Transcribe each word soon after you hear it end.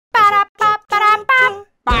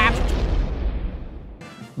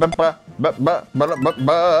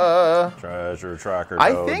Treasure tracker.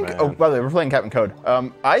 I think. Man. Oh, by the way, we're playing Captain Code.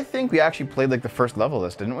 I think we actually played like the first level of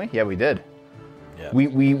this, didn't we? Yeah, we did. Yeah.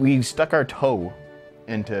 We stuck our toe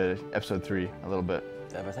into episode 3 a little bit.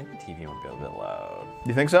 Dave, I think the TV might be a bit loud.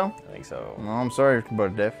 You think so? I think so. No, I'm sorry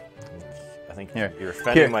about it, Dave. I think Here, you're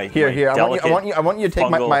offending my here. I want you to take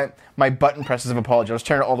fungal... my button presses of apology. Let's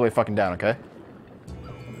turn it all the way fucking down, okay?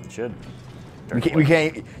 You should. We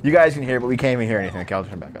can't. You guys can hear, but we can't even hear anything. Okay, I'll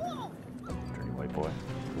turn it back up. Dirty white boy.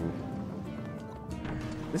 Ooh.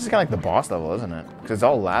 This is kind of like the boss level, isn't it? Because it's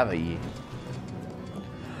all lava-y.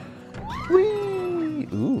 Whee!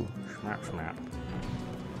 Ooh. Snap, snap.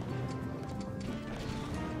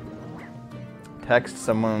 Text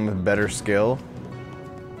someone with better skill.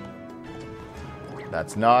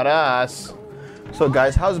 That's not us. So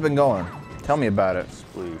guys, how's it been going? Tell me about it.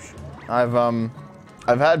 Sploosh.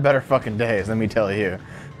 I've had better fucking days, let me tell you.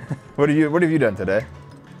 What have you done today?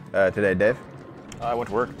 Today, Dave? I went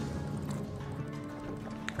to work.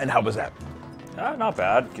 And how was that? Not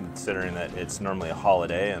bad, considering that it's normally a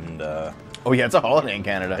holiday, and Oh yeah, it's a holiday in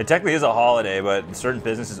Canada. it technically is a holiday, but in certain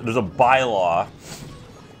businesses, there's a bylaw.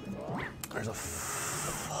 There's a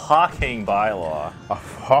fucking bylaw. A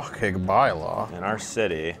fucking bylaw. In our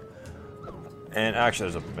city, and actually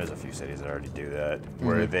there's a few cities that already do that,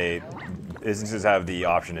 where businesses have the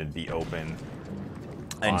option to be open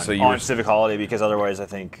And on, so on civic holiday, because otherwise I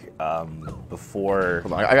think before...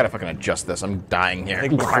 Hold on, I gotta fucking adjust this. I'm dying here. I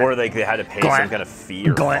think before they had to pay some kind of fee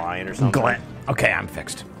or fine or something. Okay, I'm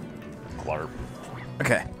fixed. Glarp.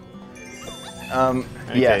 Okay. Okay,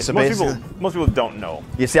 Yeah, so basically... most people don't know.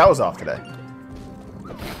 You see, I was off today.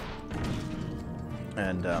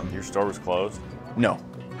 And, Your store was closed? no.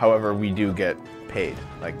 However, we do get paid,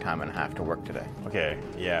 like, time and a half to work today. Okay,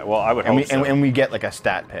 yeah, well, I would hope so. And we get, like, a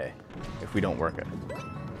stat pay if we don't work it.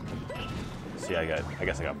 See, I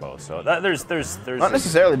guess I got both. So there's Not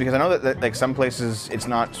necessarily, because I know that, like, some places it's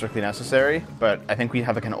not strictly necessary, but I think we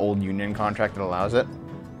have, like, an old union contract that allows it.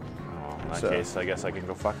 Oh, in that case, I guess I can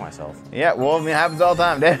go fuck myself. Yeah, well, I mean, it happens all the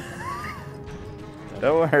time, Dave.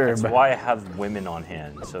 Don't worry That's about why I have women on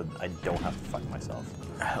hand, so I don't have to fuck myself.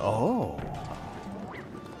 Oh.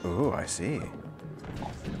 Ooh, I see.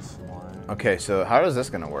 Okay, so how is this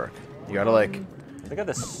gonna work? You gotta, like... I got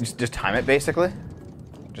this... Just time it, basically?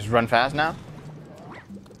 Just run fast now?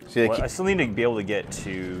 See, Well, I still need to be able to get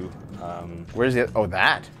to... where's the... Oh,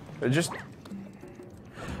 that? Just...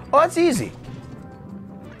 Oh, that's easy.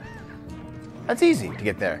 That's easy to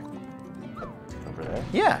get there. over there.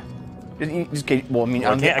 Yeah. Well, I mean,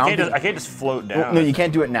 Well, I can't just float down. Well, no, you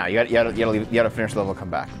can't do it now. You gotta finish the level and come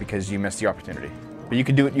back because you missed the opportunity. But you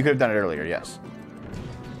could do it. You could have done it earlier. Yes.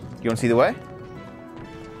 You want to see the way?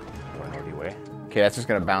 Do I know the way? Okay, that's just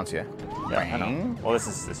gonna bounce you. Yeah, I know. Well, this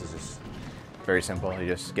is just... Very simple. You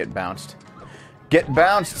just get bounced. Get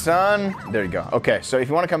bounced, son. There you go. Okay, so if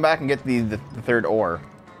you want to come back and get the third ore,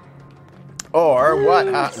 or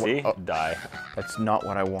what? See? Oh, Die. that's not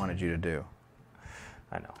what I wanted you to do.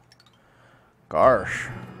 I know. Gosh.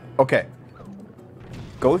 Okay.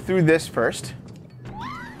 Go through this first.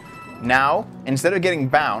 Now, instead of getting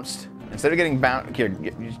bounced, here,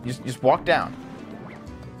 just walk down.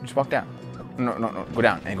 Just walk down. No, go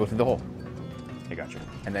down and go through the hole. I got you.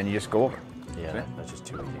 And then you just go over. Yeah, that's just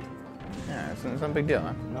too easy. Yeah, it's not a big deal,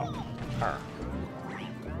 man. No.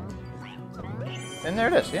 And there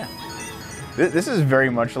it is, yeah. This is very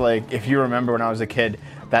much like, if you remember when I was a kid,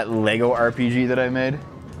 that Lego RPG that I made.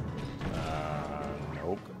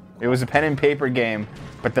 Nope. It was a pen and paper game,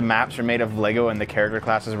 but the maps are made of Lego and the character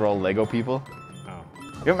classes were all Lego people. Oh.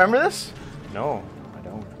 You remember this? No, I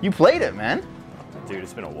don't. You played it, man. Dude,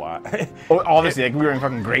 it's been a while. Oh, obviously, like we were in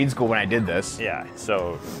fucking grade school when I did this. Yeah,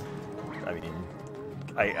 so, I mean,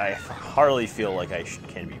 I hardly feel like I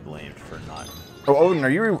can be blamed for not. Oh, Odin, are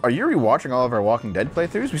you rewatching all of our Walking Dead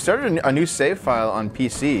playthroughs? We started a new save file on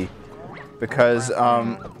PC because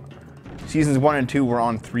seasons 1 and 2 were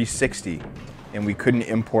on 360, and we couldn't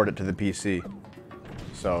import it to the PC.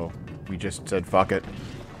 So we just said fuck it.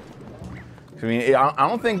 I mean, I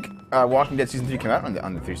don't think Walking Dead season 3 came out on the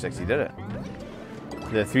 360, did it?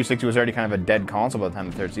 The 360 was already kind of a dead console by the time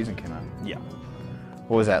the third season came out. Yeah.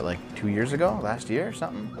 What was that, like 2 years ago? Last year or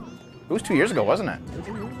something? It was 2 years ago, wasn't it?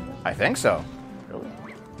 I think so. Really?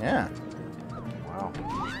 Yeah. Wow.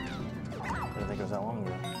 I didn't think it was that long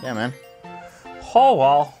ago. Yeah, man. Oh,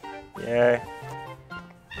 well. Yay.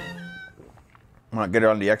 Want to get it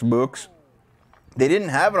on the Xbox? They didn't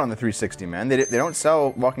have it on the 360, man. They don't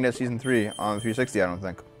sell Walking Dead Season 3 on the 360, I don't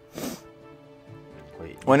think.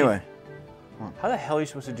 Wait. Well, anyway. How the hell are you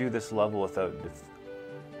supposed to do this level without... you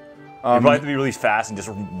probably have to be really fast and just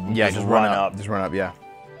Yeah, just run up. Just run up, yeah.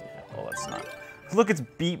 it's not. Look, it's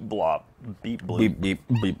beep blop. Beep bloop. Beep, beep,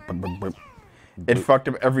 beep, beep, beep, beep. It fucked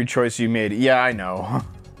up every choice you made. Yeah, I know.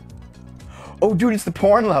 Oh, dude, it's the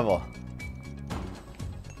porn level.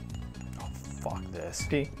 Oh, fuck this.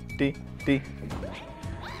 D.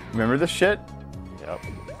 Remember this shit? Yep.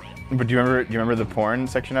 But do you remember the porn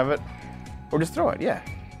section of it? Or just throw it, yeah.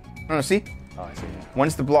 No, see? Oh, I see. Yeah.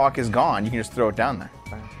 Once the block is gone, you can just throw it down there.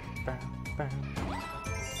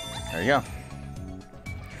 There you go.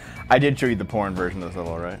 I did show you the porn version of this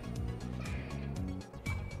level, right?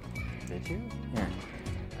 Did you? Yeah.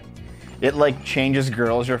 It like changes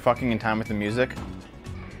girls you're fucking in time with the music.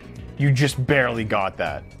 You just barely got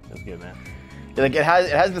that. That's good, man. Like it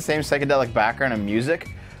has the same psychedelic background and music,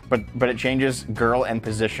 but it changes girl and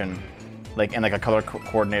position, like in like a color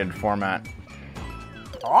coordinated format.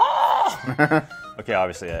 Oh! Okay,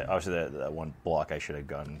 obviously that one block I should have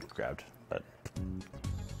gone and grabbed, but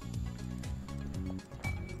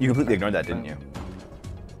You completely ignored that, didn't you?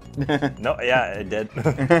 no, yeah, it did.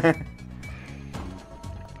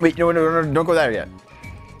 Wait, no, don't go there yet.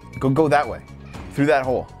 Go that way, through that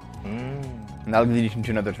hole, and that'll lead you to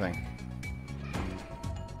another thing.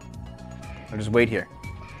 I'll just wait here.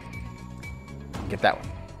 Get that one.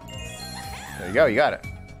 There you go, you got it.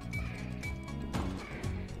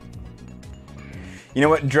 You know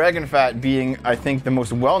what? DragonFat being, I think, the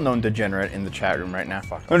most well-known degenerate in the chat room right now.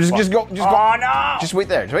 No, just go. Oh no! Just wait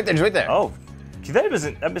there. Just wait there. Oh,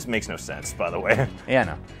 that just makes no sense, by the way. Yeah,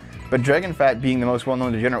 no. But DragonFat being the most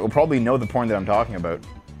well-known degenerate will probably know the porn that I'm talking about.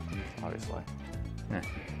 Obviously.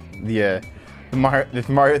 Yeah. The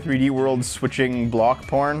Mario 3D World switching block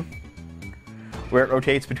porn, where it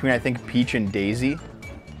rotates between, I think, Peach and Daisy.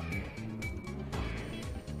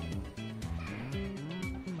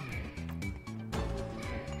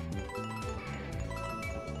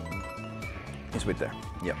 Just wait there.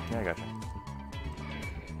 Yep. Yeah, I gotcha.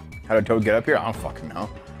 How did Toad get up here? I don't fucking know.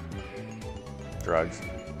 Drugs.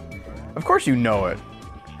 Of course you know it.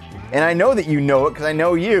 And I know that you know it because I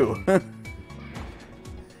know you.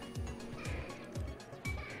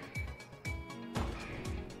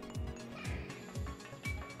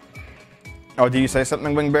 Oh, did you say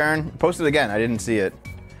something, Wing Baron? Post it again. I didn't see it.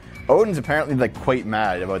 Odin's apparently like quite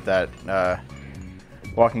mad about that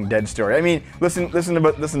Walking Dead story. I mean, listen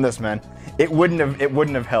to this, man. It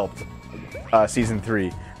wouldn't have helped season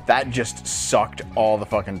 3. That just sucked all the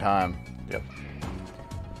fucking time. Yep.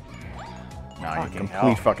 No, you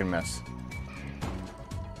complete fucking mess.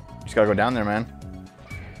 Just gotta go down there, man.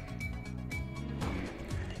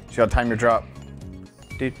 Just gotta time your drop.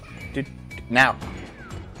 Now.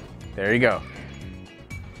 There you go.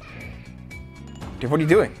 Dude, what are you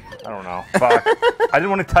doing? I don't know. Fuck. I didn't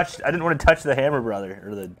want to touch the Hammer Brother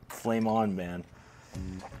or the Flame On Man.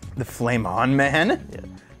 The Flame On Man?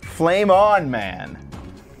 Yeah. Flame On Man.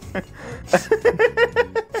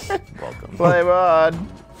 Welcome. Flame On.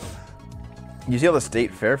 You see all the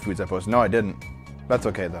state fair foods I posted? No, I didn't. That's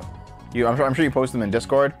okay though. I'm sure you posted them in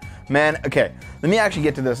Discord. Man, okay. Let me actually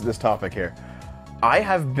get to this topic here. I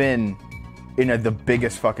have been in the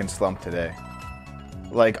biggest fucking slump today.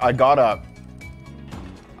 Like, I got up,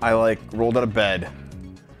 I like rolled out of bed,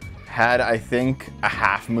 had I think a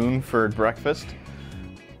half moon for breakfast.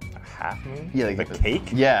 A half moon? Yeah, like a cake?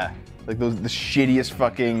 Yeah, like the shittiest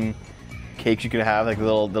fucking cakes you could have, like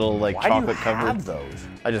little like Why chocolate do you covered. have those?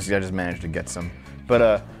 I just managed to get some,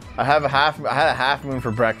 but I had a half moon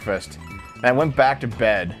for breakfast, and I went back to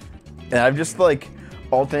bed, and I've just like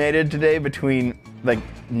alternated today between like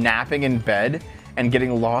napping in bed and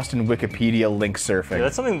getting lost in Wikipedia link surfing.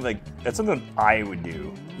 Yeah, that's something I would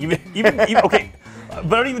do. Even okay,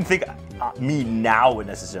 but I don't even think me now would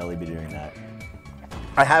necessarily be doing that.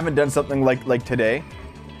 I haven't done something like today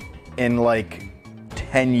in like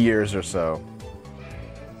 10 years or so.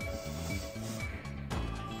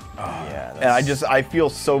 Yeah. And I feel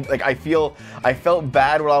so like I felt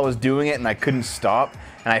bad while I was doing it and I couldn't stop,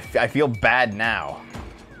 and I feel bad now.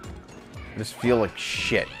 I just feel like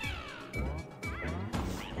shit.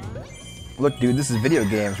 Look, dude, this is video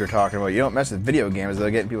games we're talking about. You don't mess with video games, they'll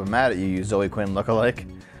get people mad at you, you Zoe Quinn lookalike.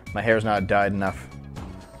 My hair's not dyed enough.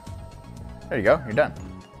 There you go, you're done.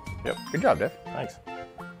 Yep. Good job, Dave. Thanks.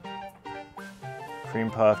 Cream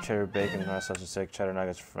puff, cheddar bacon, not sausage stick, cheddar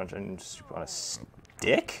nuggets, French onion soup on a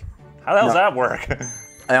stick? How the hell does that work?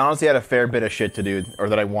 I honestly had a fair bit of shit to do, or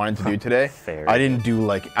that I wanted to do today. I didn't do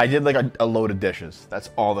I did like a load of dishes. That's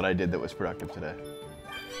all that I did that was productive today.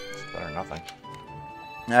 It's better than nothing.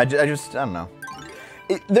 I don't know.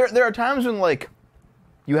 There are times when like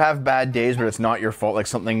you have bad days where it's not your fault, like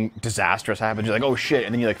something disastrous happens. You're like, oh shit,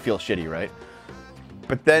 and then you like feel shitty, right?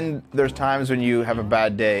 But then there's times when you have a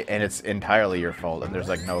bad day and it's entirely your fault and there's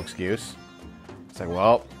like no excuse. It's like,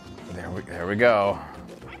 well, there we go.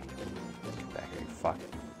 Get back here, fuck.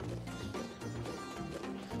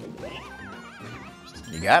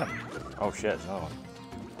 You got him. Oh shit, no.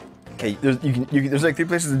 Okay, there's like 3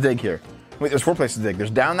 places to dig here. Wait, there's 4 places to dig.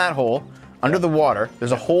 There's down that hole, under the water,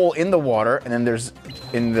 there's a hole in the water, and then there's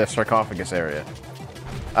in the sarcophagus area.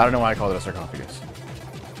 I don't know why I call it a sarcophagus.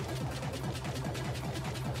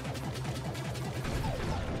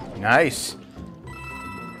 Nice.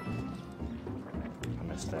 I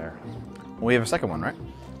missed there. We have a second one, right?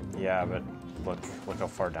 Yeah, but look how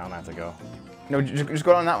far down I have to go. No, just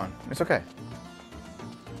go down that one. It's okay.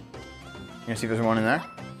 You gonna see if there's one in there?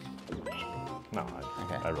 No,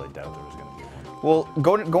 Okay. I really doubt there was gonna be one. Well,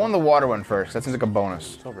 go on the water one first. That seems like a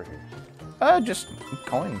bonus. It's over here. Just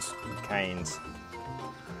coins. Canes.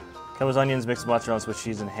 Come with onions, mixed mozzarella, Swiss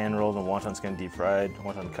cheese, and hand rolled, and wonton skin deep fried.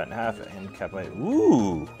 Wonton cut in half, and cut by.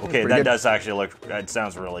 Ooh. Okay, that good. does actually look. That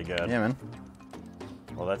sounds really good. Yeah, man.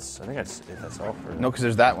 Well, I think that's all for. No, because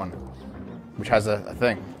there's that one, which has a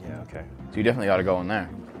thing. Yeah. Okay. So you definitely got to go in there.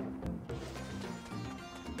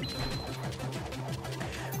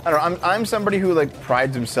 I don't know. I'm somebody who like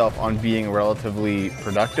prides himself on being relatively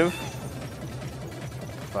productive.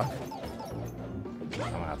 Fuck. I'm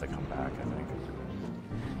gonna have to come back, I think.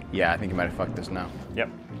 Yeah, I think you might have fucked this now. Yep.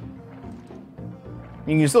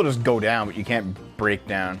 You can still just go down, but you can't break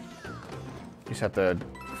down. You just have to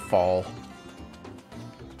fall.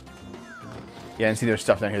 Yeah, and see there's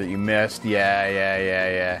stuff down here that you missed.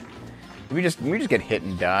 Yeah. We just get hit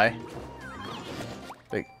and die.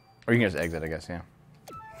 Like, or you can just exit, I guess. Yeah.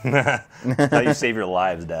 How you save your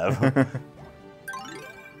lives, Dev.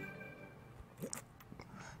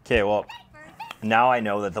 Okay, well, now I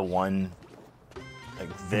know that the one, like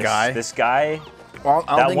this guy, Well,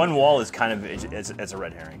 that one wall is kind of it's a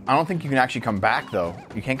red herring. I don't think you can actually come back though.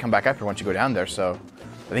 You can't come back after once you go down there. So,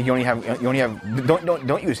 I think you only have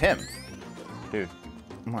don't use him. Dude.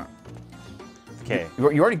 Come on. Okay. You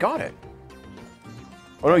already got it.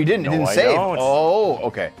 Oh no, you didn't. No, You didn't I save. don't. Oh,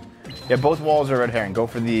 okay. Yeah, both walls are red herring. Go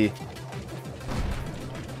for the.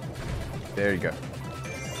 There you go.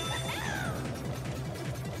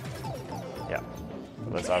 Yeah.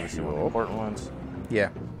 That's obviously one of the important ones. Yeah.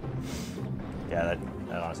 Yeah,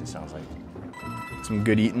 that honestly sounds like. Some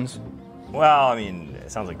good eatings. Well, I mean,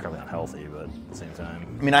 it sounds like incredibly unhealthy, but at the same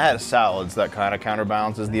time. I mean, I had a salad, so that kind of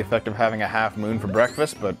counterbalances the effect of having a half moon for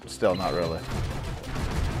breakfast, but still not really.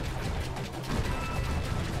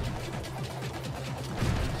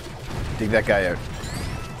 Dig that guy out.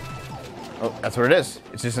 Oh, that's what it is.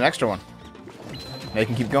 It's just an extra one. Now you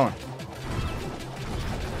can keep going.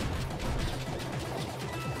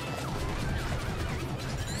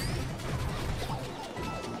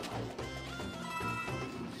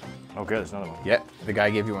 Oh, good. There's another one. Yeah, the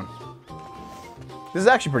guy gave you one. This is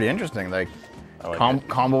actually pretty interesting. Like, I like it.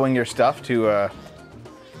 comboing your stuff to.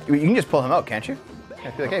 You can just pull him out, can't you?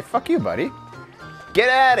 I feel like, hey, fuck you, buddy. Get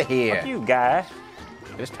out of here. Fuck you, guy.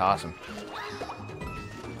 Just toss him.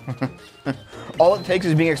 All it takes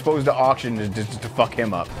is being exposed to auction to fuck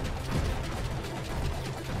him up.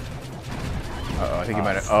 Uh-oh, I think you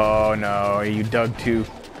might have. Oh no, you dug too.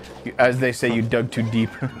 As they say, you dug too deep.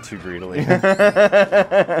 Too greedily.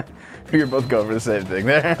 You're both going for the same thing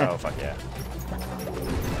there. Oh, fuck yeah.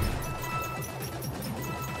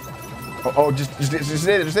 Oh, just stay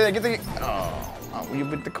there, just stay there. Get the. Oh, you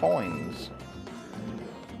with the coins.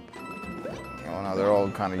 Oh no, they're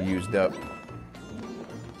all kind of used up.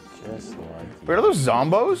 Just like. Wait, are those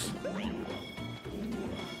zombos?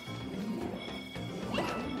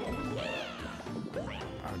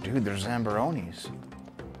 Oh, dude, they're Zambaronis.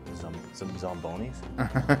 Some zombonis?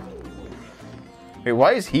 Wait,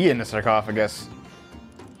 why is he in the sarcophagus?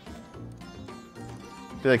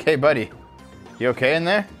 Be like, hey, buddy, you okay in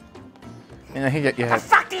there? And then he get you. What the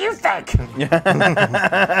fuck do you think?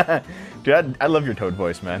 Dude, I love your Toad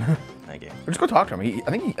voice, man. Thank you. Or just go talk to him.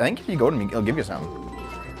 I think if you go to him, he'll give you something.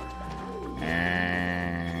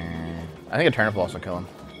 I think a turnip will also kill him.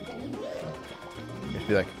 Just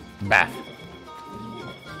be like, bath.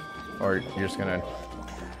 Or you're just gonna.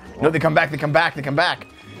 No, they come back. They come back. They come back.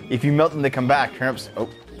 If you melt them, they come back. Turnips. Oh,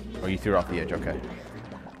 you threw it off the edge. Okay.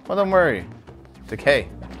 Well, don't worry. It's like, hey,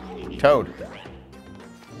 Toad.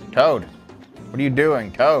 Toad. What are you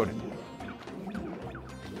doing, Toad?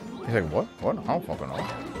 He's like, what? What? I don't fucking know.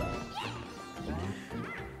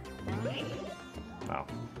 Oh.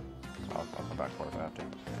 I'll come back for it if I have to.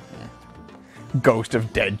 Ghost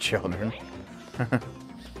of dead children. Right,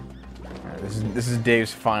 this is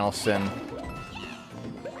Dave's final sin.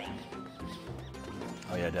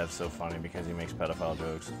 Oh yeah, Dev's so funny because he makes pedophile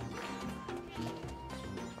jokes.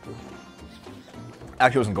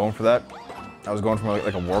 Actually, I wasn't going for that. I was going for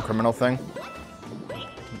like a war criminal thing.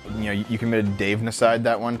 You know, you committed Dave-nicide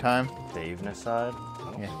that one time. Dave-nicide?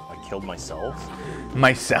 Yeah. I killed myself?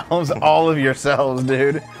 Myself? All of yourselves,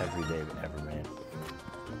 dude. Every Dave ever made.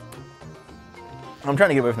 I'm trying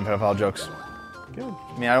to get away from the pedophile jokes. Good.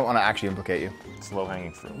 I mean, I don't want to actually implicate you. It's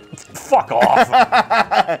low-hanging fruit. Fuck off!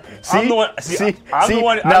 I'm the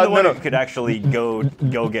one who could actually go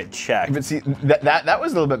get checked. But see, that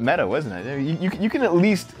was a little bit meta, wasn't it? You can at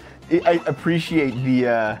least appreciate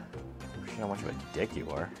the... How much of a dick you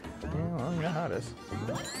are. Well, you know how it is.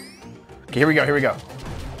 Okay, here we go, here we go.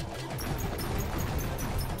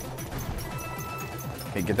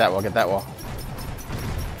 Okay, get that wall, get that wall.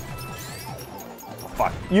 Oh,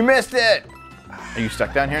 fuck. You missed it! Are you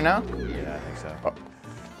stuck down here now? Yeah, I think so. Oh.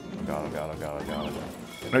 Oh god, oh god, oh god, oh god, oh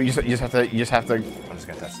god. No, you just have to. I'm just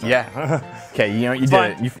gonna test stuff. Yeah. Okay, you know what you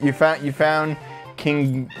did it. You found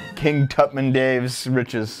King Tutman Dave's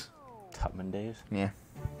riches. Tutman Dave's? Yeah.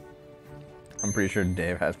 I'm pretty sure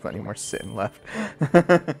Dave has plenty more sin left.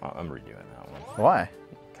 I'm redoing that one. Why?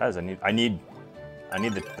 Because I need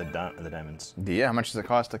the diamonds. Yeah. How much does it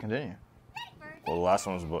cost to continue? Well, the last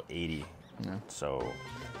one was about 80. Yeah. So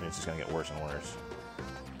it's just gonna get worse and worse.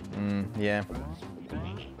 Yeah.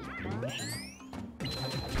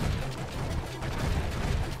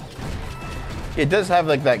 It does have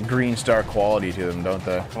like that green star quality to them, don't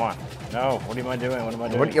they? Come on. No. What am I doing? What am I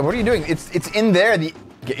doing? What are you doing? It's in there.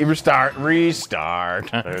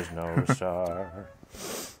 Restart. There's no restart.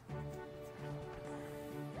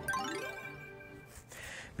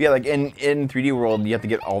 Yeah, like in 3D World, you have to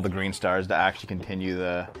get all the green stars to actually continue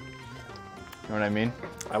the. You know what I mean?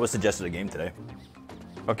 I was suggested a game today.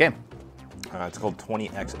 What game? It's called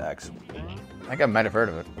 20XX. I think I might have heard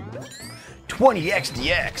of it.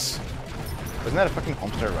 20XDX. Wasn't that a fucking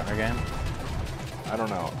Homestar Runner game? I don't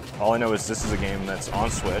know. All I know is this is a game that's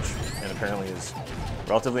on Switch and apparently is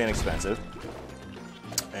relatively inexpensive.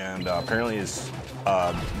 And apparently is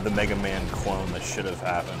the Mega Man clone that should have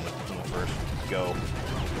happened from the first go.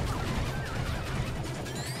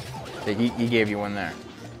 He gave you one there.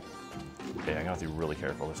 Okay, I'm gonna have to be really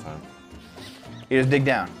careful this time. You just dig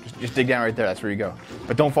down. Just dig down right there. That's where you go.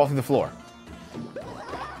 But don't fall through the floor.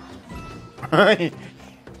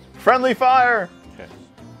 Friendly fire! Okay.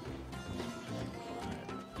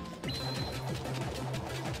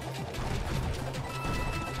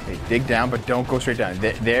 Okay, dig down, but don't go straight down.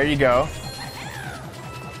 There you go.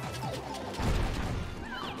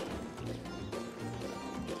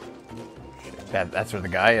 That's where the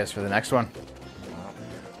guy is for the next one.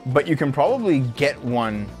 But you can probably get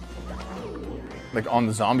one like on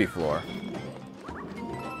the zombie floor.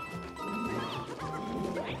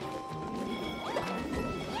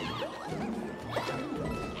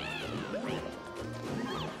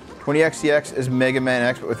 XDX is Mega Man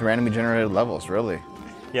X, but with randomly generated levels, really.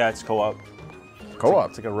 Yeah, it's co-op. Co-op?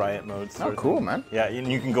 It's like a riot mode. Oh, cool, man. Yeah, and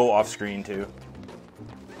you can go off screen too.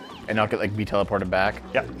 And not get be teleported back?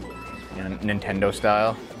 Yep. In Nintendo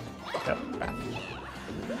style? Yep.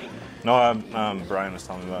 No, Brian was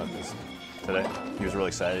telling me about this today. He was really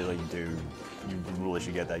excited. Like, dude, you really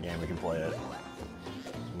should get that game. We can play it.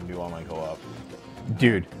 We can do online co-op.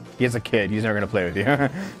 Dude, he has a kid. He's never gonna play with you.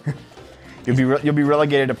 You'll be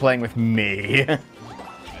relegated to playing with me.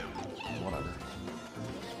 Whatever.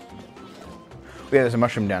 Yeah, there's a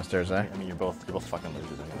mushroom downstairs, eh? I mean, you're both fucking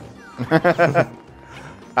losers anyway.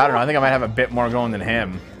 I don't know. I think I might have a bit more going than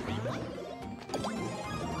him.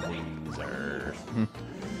 Losers.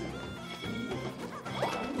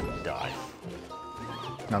 Die.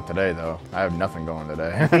 Not today, though. I have nothing going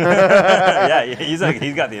today. Yeah, he's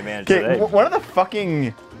got the advantage today. One of the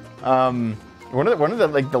fucking one of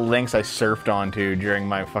the the links I surfed onto during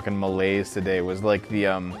my fucking malaise today was like the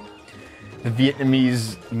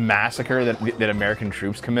Vietnamese massacre that American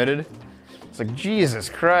troops committed. It's like, Jesus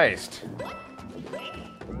Christ.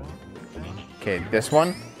 Okay, this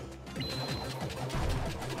one.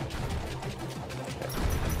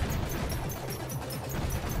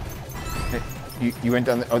 You went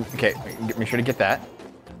down the, okay, make sure to get that.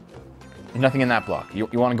 There's nothing in that block. You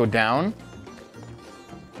want to go down?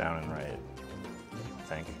 Down and right, I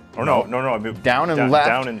think. Or no, I moved down and left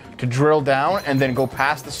down and to drill down and then go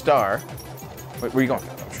past the star. Wait, where are you going?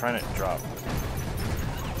 I'm trying to drop.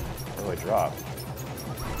 Where do I drop?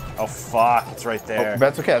 Oh fuck, it's right there. Oh,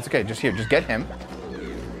 that's okay, that's okay. Just here, just get him.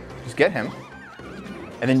 Just get him.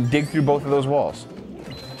 And then dig through both of those walls.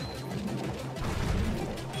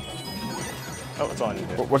 Oh, that's all I need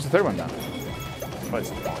to do. What's the third one now? Let's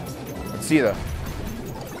see though.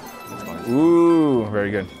 It's fine. Ooh,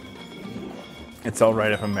 very good. It's all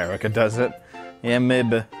right if America does it. Yeah,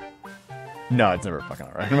 maybe. No, it's never fucking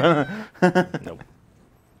all right. Nope.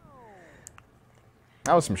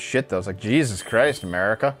 That was some shit, though. I was like, Jesus Christ,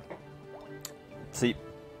 America. See,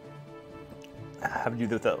 how do you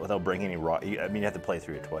do that without breaking any raw? I mean, you have to play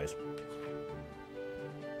through it twice.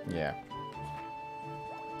 Yeah.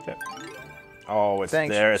 Okay. Oh, it's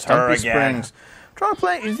Thanks. there. It's Stumpy her again. Springs. Trying to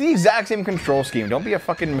play. It's the exact same control scheme. Don't be a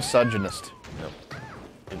fucking misogynist. Nope.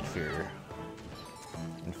 Inferior.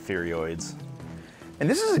 Inferioids. And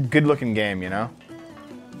this is a good-looking game, you know?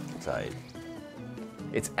 It's aight.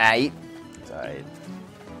 It's aight. It's aight.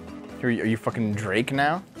 Are you fucking Drake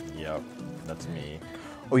now? Yep. That's me.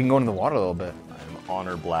 Oh, you can go into the water a little bit. I'm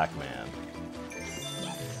Honor Black Man.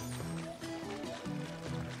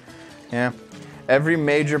 Yeah. Every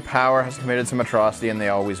major power has committed some atrocity, and they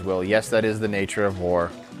always will. Yes, that is the nature of war.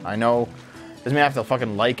 I know. Doesn't mean I have to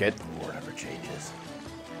fucking like it. War never changes.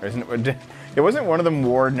 Or isn't it? It wasn't one of them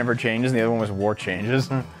war never changes, and the other one was war changes.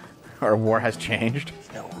 Or war has changed.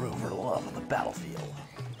 There's no room for love on the battlefield.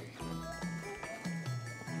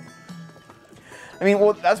 I mean,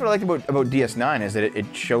 well, that's what I liked about DS9, is that it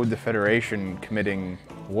showed the Federation committing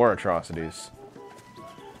war atrocities.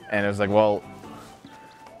 And it was like, well,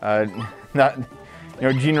 not, you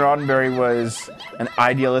know, Gene Roddenberry was an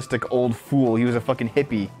idealistic old fool. He was a fucking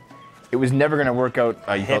hippie. It was never going to work out.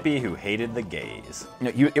 A hippie who hated the gays.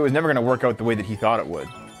 You know, it was never going to work out the way that he thought it would,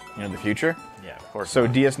 you know, in the future. Yeah, of course. So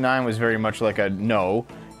DS9 was very much like a no.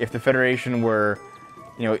 If the Federation were,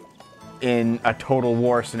 you know, in a total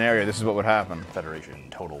war scenario, this is what would happen. Federation,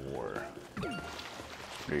 total war.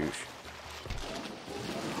 Douche.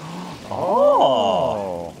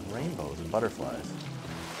 Oh! Rainbows and butterflies.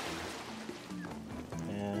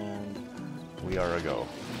 And we are a go.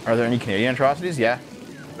 Are there any Canadian atrocities? Yeah.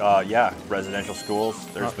 Yeah, residential schools.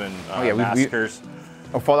 There's been yeah, massacres.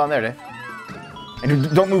 Oh, fall down there, Dave.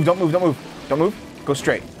 And don't move, don't move, don't move. Don't move. Go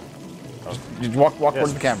straight. Just walk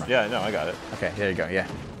towards the camera. Yeah, no, I got it. Okay, there you go, yeah.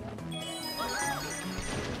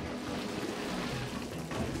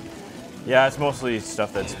 Yeah, it's mostly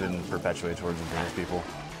stuff that's been perpetuated towards indigenous people.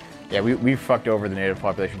 Yeah, we fucked over the native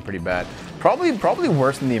population pretty bad. Probably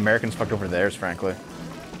worse than the Americans fucked over theirs, frankly.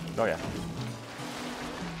 Oh, yeah.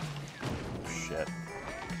 Shit.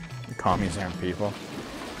 Commies aren't people.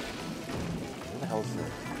 Where the hell is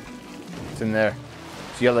it? It's in there.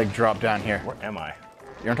 So you gotta like drop down here. Where am I?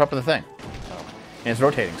 You're on top of the thing. Oh. And it's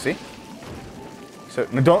rotating, see? So,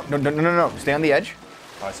 no. Stay on the edge.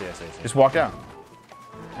 Oh, I see. Just walk down.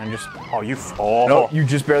 And just... Oh, you... Oh. No, you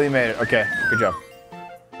just barely made it. Okay, good job.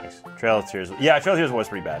 Nice. Trail of Tears. Yeah, Trail of Tears was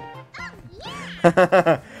pretty bad.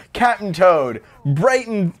 Captain Toad. Bright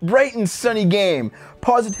and sunny game.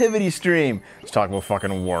 Positivity stream. Let's talk about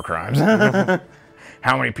fucking war crimes.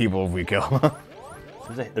 How many people have we killed?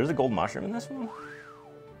 There's a gold mushroom in this one?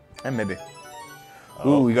 And maybe.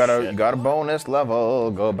 Oh, ooh, you got a bonus level.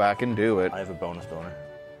 Go back and do it. I have a bonus boner.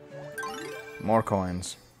 More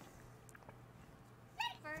coins.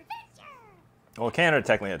 Well, Canada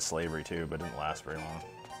technically had slavery too, but it didn't last very long.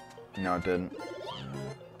 No, it didn't.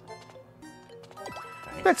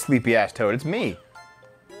 That sleepy ass Toad, it's me.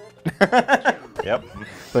 Yep.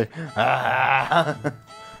 Like, ah.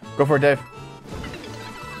 Go for it, Dave.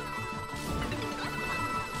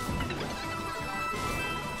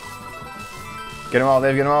 Get them all,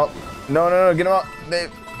 Dave, get them all. No, get them all. Dave,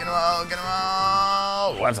 get them all, get them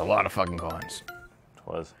all. That's a lot of fucking coins. It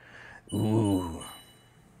was. Ooh.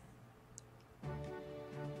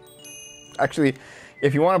 Actually,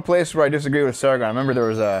 if you want a place where I disagree with Sargon, I remember there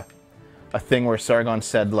was a thing where Sargon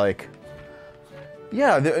said, like,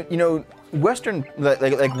 yeah, you know, Western,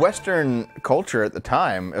 like Western culture at the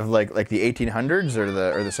time of like the 1800s or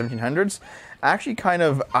the 1700s actually kind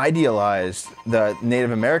of idealized the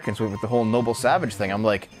Native Americans with the whole noble savage thing. I'm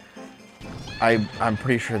like, I'm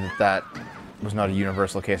pretty sure that was not a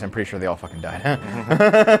universal case. I'm pretty sure they all fucking died.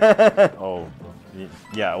 Oh,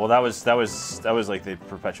 yeah. Well, that was like the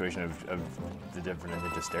perpetuation of the different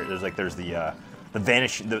indigenous stereotypes. There's the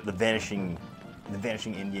vanishing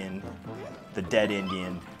Indian, the dead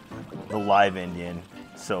Indian, the live Indian.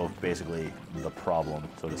 So basically, the problem,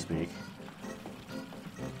 so to speak.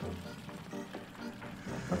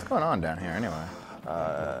 What's going on down here anyway?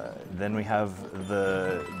 Then we have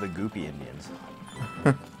the goopy Indians.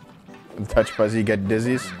 Touch fuzzy, get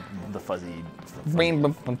dizzies. The fuzzy. I don't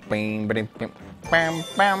know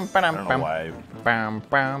why. I don't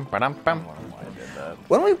know why I did that.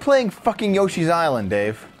 When are we playing fucking Yoshi's Island,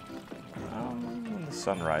 Dave? When the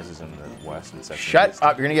sun rises in the west and sets in the Shut east.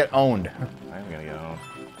 up, you're gonna get owned. I'm gonna get on.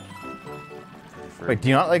 Wait, do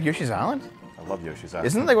you not like Yoshi's Island? I love Yoshi's Island.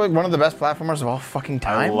 Isn't it like one of the best platformers of all fucking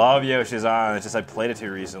time? I love Yoshi's Island. It's just I played it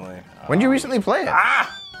too recently. When did you recently play it?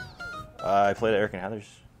 I played it at Eric and Heather's.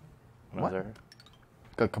 When What? I was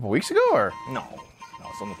there. A couple weeks ago, or? No,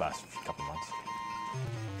 it's on the past couple months.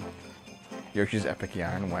 Yoshi's Epic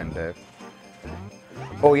Yarn, when, Dave?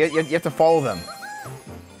 Oh, you have to follow them.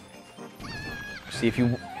 See if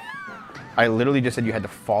you... I literally just said you had to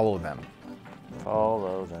follow them.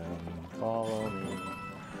 Follow them, follow me.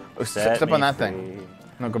 Oh, step on that thing.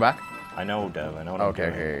 No, go back. I know, Dev. I know what I'm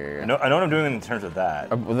doing. Okay. I know what I'm doing in terms of that.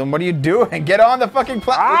 Well, then what are you doing? Get on the fucking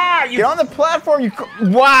platform. Ah, Get on the platform.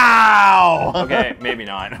 Wow. Okay, maybe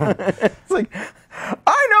not. It's like,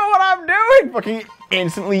 I know what I'm doing. Fucking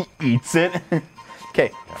instantly eats it.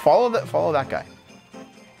 Okay, follow that guy.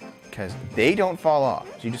 Because they don't fall off.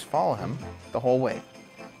 So you just follow him the whole way.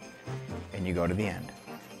 And you go to the end.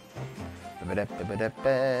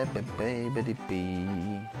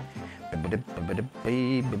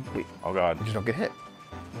 Oh God. Just don't get hit.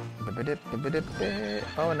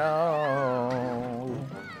 Oh no.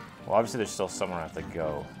 Well, obviously there's still somewhere I have to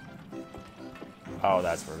go. Oh,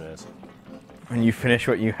 that's where it is. When you finish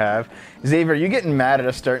what you have. Xavier, are you getting mad at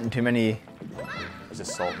us starting too many... He's a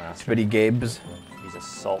salt master. Too many Gabes? He's a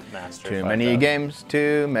salt master. Too many games.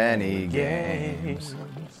 Too many games.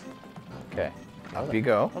 Okay. Up you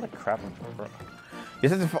go. What the crap? You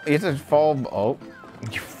have to fall... Oh.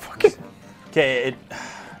 You fucking... Okay,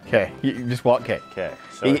 Okay, you just walk. Okay. Okay,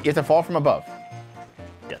 so... You have to fall from above.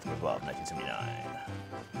 Death from Above, 1979.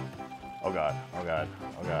 Oh God, oh God,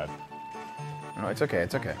 oh God. No, it's okay,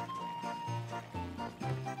 it's okay.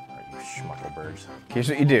 Alright, you schmucklebirds. Okay, here's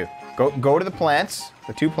what you do. Go to the plants,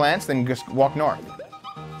 the 2 plants, then just walk north.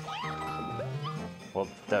 Well,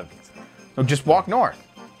 Dev... No, just walk north.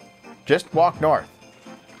 Just walk north.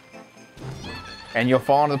 And you'll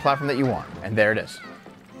fall onto the platform that you want. And there it is.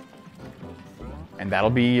 And that'll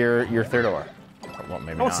be your third ore. Well,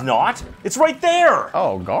 maybe No, not. it's not! It's right there!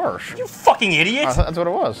 Oh, gosh. You fucking idiot! I thought that's what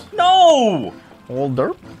it was. No! Old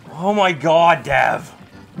derp. Oh my God, Dev!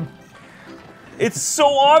 It's so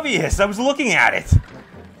obvious! I was looking at it!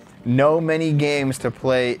 No many games to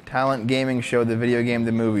play. Talent Gaming Show, the video game,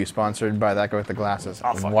 the movie, sponsored by that guy with the glasses.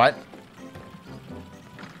 Oh, fuck. What?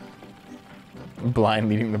 Blind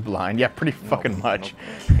leading the blind. Yeah, pretty fucking much.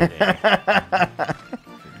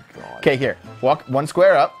 Okay, here. Walk 1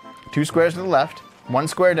 square up, 2 squares to the left, 1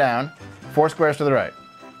 square down, 4 squares to the right.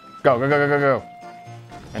 Go, go, go, go, go, go.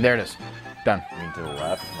 And there it is. Done. You mean to the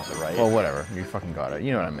left, not the right? Well, whatever. You fucking got it.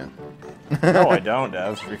 You know what I meant. No, I don't,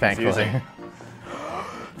 Dev. You're Thankfully. confusing.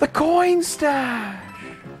 The coin stash!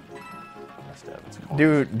 Yes, Dev, it's cool.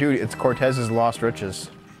 Dude, it's Cortez's lost riches.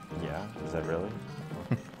 Yeah? Is that really?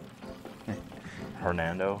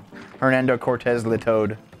 Hernando? Hernando Cortez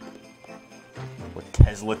Litoad. With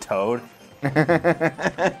Tesla Toad?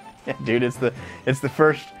 Yeah, dude, it's the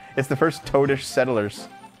first toadish settlers.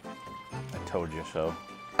 I told you so.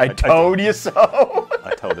 I told you so.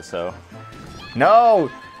 I told you so.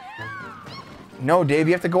 No. No, Dave,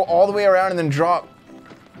 you have to go all the way around and then drop.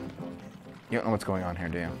 You don't know what's going on here,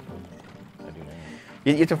 do you? I do know.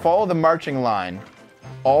 You have to follow the marching line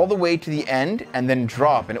all the way to the end and then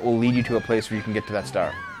drop, and it will lead you to a place where you can get to that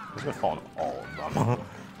star. I'm just gonna fall on all of them.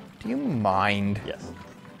 Do you mind? Yes.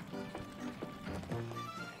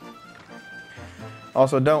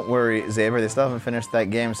 Also, don't worry, Xavier, they still haven't finished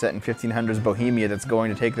that game set in 1500s Bohemia that's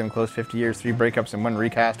going to take them close 50 years, 3 breakups and 1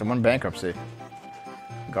 recast and 1 bankruptcy.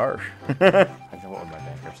 Gosh. I can what with my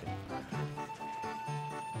bankruptcy.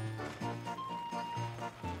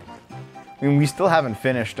 I mean, we still haven't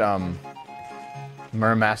finished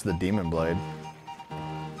Murmass the Demon Blade.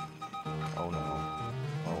 Oh no.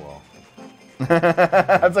 Oh well.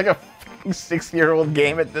 That's like a 6-year-old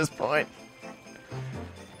game at this point.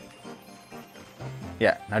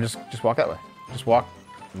 Yeah, now just walk that way. Just walk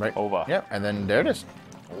right over. Yep, and then there it is.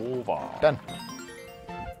 Over. Done.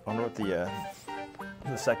 I wonder what the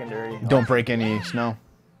secondary. Don't break any snow.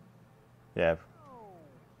 Yeah.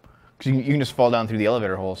 Because you can just fall down through the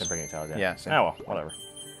elevator holes. Didn't break any tiles. Yeah. Yeah, same. Oh well, whatever.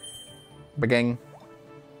 Bagang.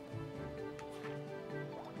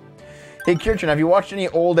 Hey, Kirchen, have you watched any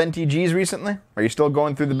old NTGs recently? Are you still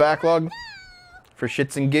going through the backlog for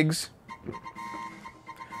shits and gigs?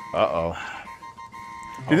 Uh-oh.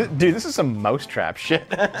 Dude, this is some mousetrap shit.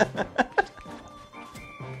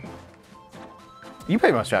 You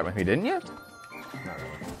played Mousetrap with me, didn't you? Not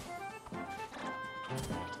really.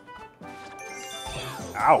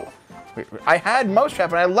 Ow. Wait, I had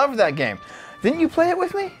Mousetrap and I loved that game. Didn't you play it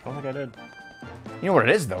with me? I don't think I did. You know what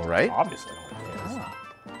it is, though, right? Obviously. I don't think it is.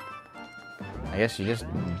 I guess you just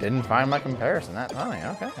didn't find my comparison that funny.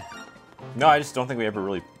 Okay. No, I just don't think we ever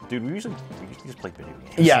really Dude, we usually just play video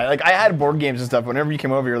games. Yeah, like I had board games and stuff. Whenever you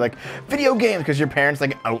came over, you're like, video games, because your parents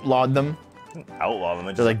like outlawed them. Outlaw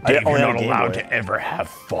them. They're like, Dave, you're not allowed to ever have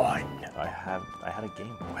fun. I had a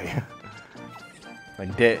Game Boy.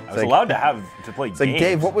 Like Dave, I was allowed to play games. Like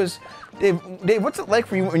Dave, Dave, what's it like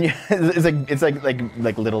for you when you? It's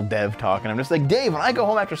like little Dev talking. I'm just like, Dave, when I go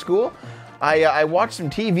home after school, I watch some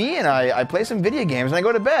TV and I play some video games and I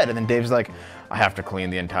go to bed. And then Dave's like, I have to clean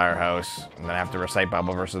the entire house, and then I have to recite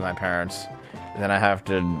Bible verses with my parents, and then I have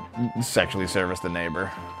to sexually service the neighbor,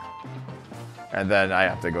 and then I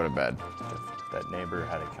have to go to bed. That neighbor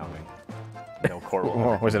had it coming. No court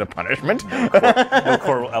will Was it a punishment? no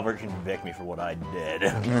court will ever convict me for what I did.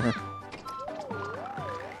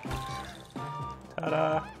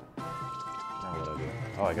 Ta-da! Now what do I do?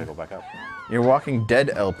 Oh, I gotta go back up. Your Walking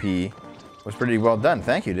Dead LP was pretty well done.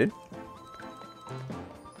 Thank you, dude.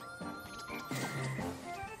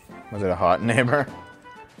 Was it a hot neighbor?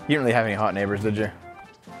 You didn't really have any hot neighbors, did you?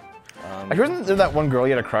 Like, wasn't there that one girl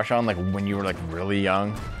you had a crush on, like, when you were, like, really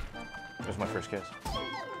young? It was my first kiss.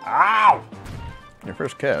 Ow! Your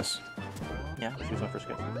first kiss? Yeah, she was my first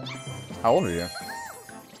kiss. How old are you?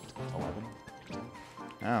 11.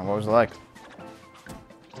 Oh, what was it like?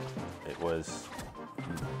 It was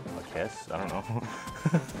a kiss? I don't know.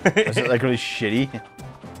 Was it, like, really shitty?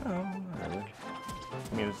 Oh, not really.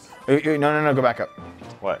 I mean, No, go back up.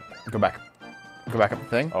 What? Go back. Go back up the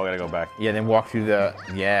thing. Oh, I gotta go back. Yeah, then walk through the...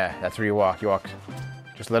 Yeah, that's where you walk. You walk...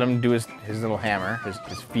 Just let him do his little hammer,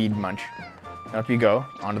 his feed munch. And up you go,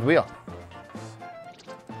 onto the wheel.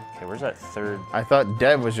 Okay, where's that third? I thought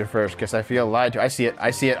Dev was your first kiss. I feel lied to. I see it.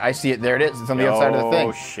 There it is. It's on the outside of the thing.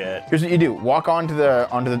 Oh shit. Here's what you do. Walk onto the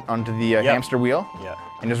hamster wheel. Yeah.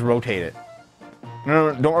 And just rotate it.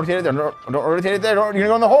 No, don't rotate it there. Don't rotate it there. You're gonna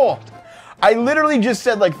go in the hole. I literally just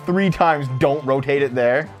said like 3 times, don't rotate it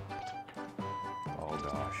there. Oh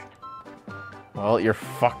gosh. Well, you're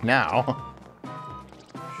fucked now.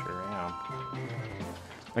 Sure am.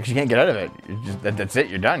 Like, you can't get out of it. That's it.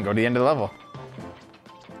 You're done. Go to the end of the level.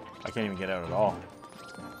 I can't even get out at all.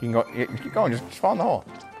 You can go. You keep going. Just fall in the hole.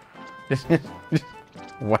 Just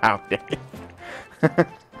wow, Dave.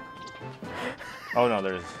 Oh no,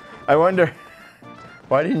 there's... I wonder,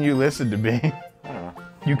 why didn't you listen to me? I don't know.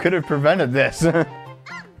 You could have prevented this. Because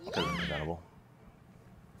it's preventable.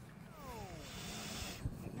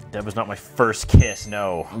 That was not my first kiss,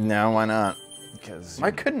 no. No, why not? Because...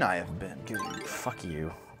 Why couldn't I have been? Fuck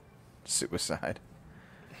you. Suicide.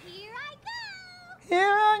 Here I go! Here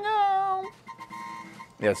I go.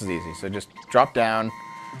 Yeah, this is easy. So just drop down,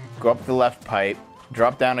 go up the left pipe,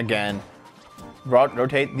 drop down again,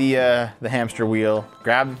 rotate the hamster wheel,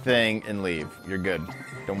 grab the thing, and leave. You're good.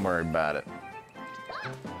 Don't worry about it.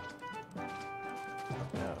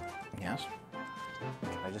 No. Yes?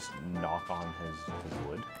 Can I just knock on his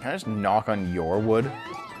wood? Can I just knock on your wood?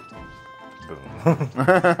 Boom.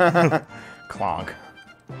 Clonk.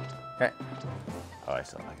 Okay. Oh, I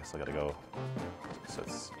guess I gotta go. So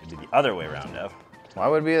it'd be the other way around, Dev. Why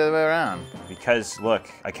would it be the other way around? Because look,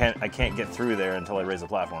 I can't get through there until I raise the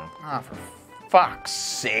platform. Ah, for fuck's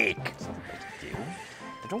sake. Dude,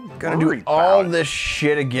 don't Gonna worry do all about this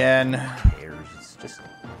shit again. Who cares?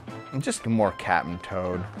 It's Just more Captain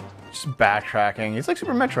Toad. Just backtracking. It's like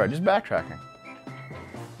Super Metroid, just backtracking.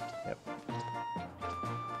 Yep.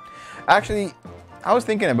 Actually, I was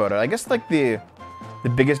thinking about it. I guess like the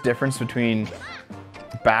biggest difference between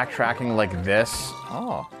backtracking like this,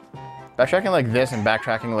 backtracking like this and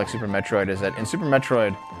backtracking like Super Metroid is that in Super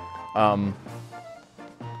Metroid,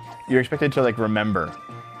 you're expected to like remember,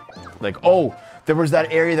 like, oh, there was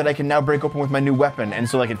that area that I can now break open with my new weapon, and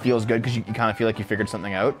so like it feels good because you kind of feel like you figured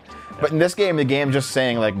something out. But in this game, the game's just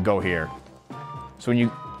saying like, go here. So when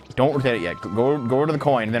you don't rotate it yet, go over to the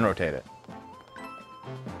coin and then rotate it.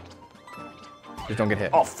 Just don't get hit.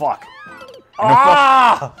 Oh fuck!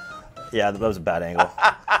 Ah! Yeah, that was a bad angle.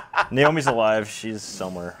 Naomi's alive. She's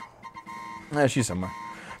somewhere. Yeah, she's somewhere.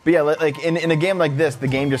 But yeah, like in a game like this, the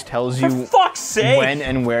game just tells you For fuck's sake! when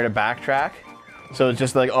and where to backtrack. So it's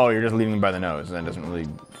just like, oh, you're just leaving me by the nose, and it doesn't really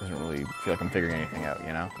feel like I'm figuring anything out,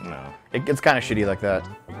 you know? No. It's kind of shitty like that.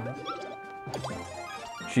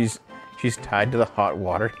 She's tied to the hot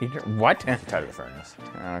water heater. What? Tied to the furnace.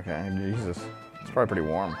 Okay, Jesus, it's probably pretty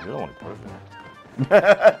warm. You're the one who put it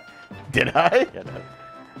there. Did I? Yeah, Dad.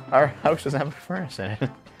 Our house doesn't have a furnace in it.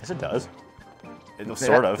 Yes, it does.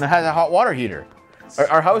 Sort of. It has a hot water heater.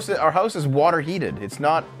 Our house is water heated. It's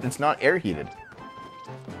not air heated.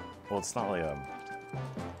 Well, it's not like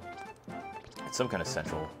it's some kind of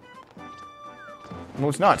central. No,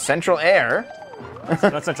 it's not. Central air. It's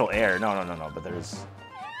not central air. No. But there's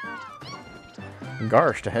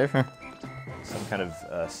Gosh, Dave. some kind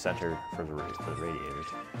of center for the radiators.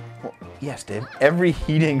 Well, yes, Dave. Every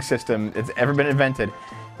heating system that's ever been invented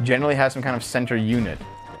generally has some kind of center unit.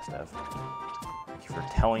 Yes, Dev. Thank you for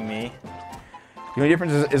telling me. The only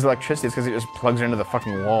difference is electricity. It's because it just plugs it into the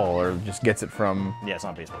fucking wall or just gets it from... Yeah, it's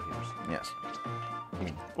not baseball heaters. Yes. I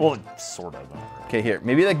mean, well, sort of. Okay, here.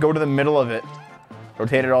 Maybe like go to the middle of it.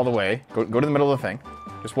 Rotate it all the way. Go to the middle of the thing.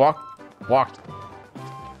 Just walk. Walk.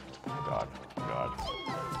 God. God.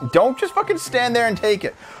 Don't just fucking stand there and take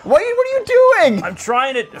it. What are you doing? I'm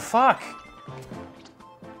trying to... Fuck.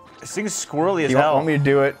 This thing's squirrely as You hell. want me to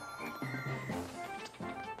do it?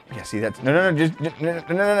 Yeah, see, that's... No. Just...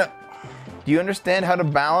 No. Do you understand how to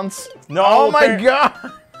balance? No. Oh my god!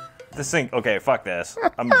 This thing... Okay, fuck this.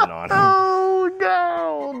 I'm moving on. Oh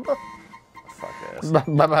no! Fuck this.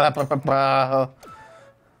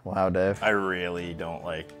 Wow, Dave. I really don't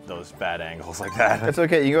like those bad angles like that. It's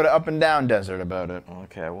okay. You go to Up and Down Desert about it.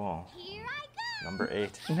 Okay, well... Here I go. Number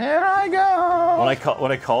 8. Here I go.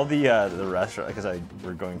 When I called the restaurant, because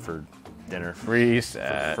we're going for dinner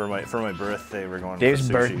Reset. for my birthday, we're going Dave's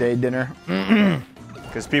for sushi. birthday dinner.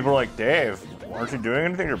 Because people are like, Dave, aren't you doing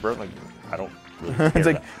anything to your birthday? Like, I don't really care. It's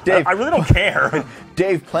like, that. Dave. I really don't care.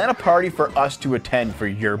 Dave, plan a party for us to attend for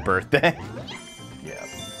your birthday. Yeah,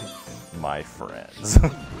 my friends.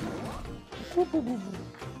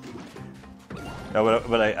 No,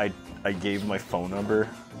 but I gave my phone number.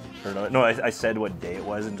 Or no, I said what day it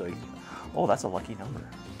was, and like, oh, that's a lucky number.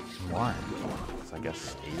 Why? So I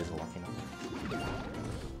guess 8 is a lucky number.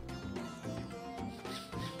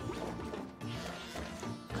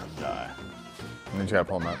 And, And then you gotta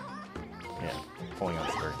pull them up. yeah, pulling up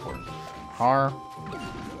is very important. Har.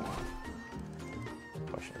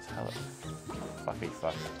 Question is, how the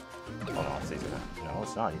fuck? Oh no, it's easy enough. No,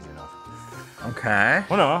 it's not easy enough. Okay.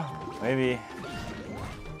 Oh no, maybe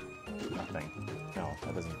nothing. No,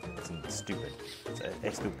 that doesn't. It's stupid. It's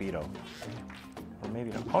estupido. Or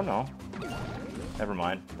maybe not. Oh no. Never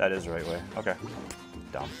mind. That is the right way. Okay.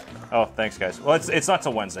 Dumb. Oh, thanks guys. Well, it's not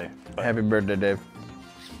till Wednesday. But Happy birthday, Dave.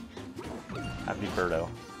 happy birdo.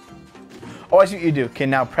 Oh, I see what you do. Okay,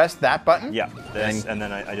 now press that button. Yeah. This, and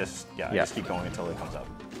then I just I Yeah. just keep going until it comes up.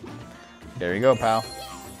 There you go, pal.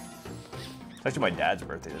 It's actually my dad's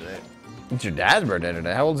birthday today. It's your dad's birthday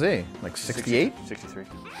today. How old is he? Like 68? 63.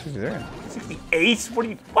 63.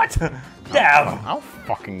 68? What? Damn. I don't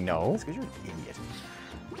fucking know. It's because you're an idiot.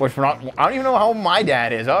 Wait, for not, I don't even know how old my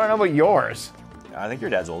dad is. I don't know about yours. I think your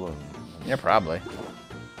dad's older than Yeah, probably.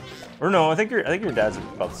 Or no, I think your dad's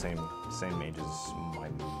about the same age as my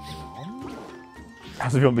mom.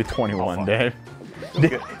 How's it feel to be 21, Oh, Dave?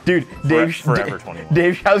 Good. Dude, Dave. Forever 21.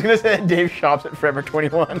 Dave, I was gonna say Dave shops at Forever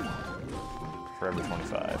 21. Forever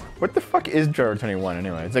 25. What the fuck is Forever 21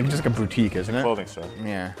 anyway? It's like just like a boutique, isn't it? Clothing store.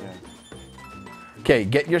 Yeah. Yeah. Okay,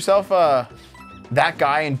 get yourself that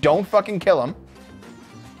guy and don't fucking kill him.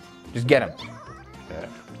 Just get him. Okay.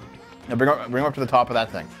 Now bring him up to the top of that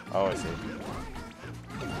thing. Oh, I see.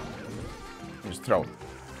 Just throw.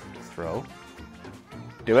 Throw.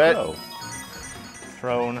 Do it. Throw.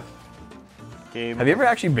 Thrown. Game. Have you ever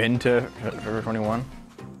actually been to Forever 21?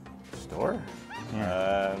 Store?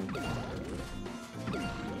 Yeah.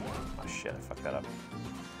 Oh shit, I fucked that up.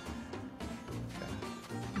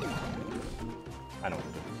 Okay. I know what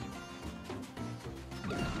to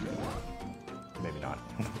do. Maybe not.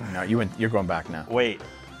 No, you're going back now. Wait.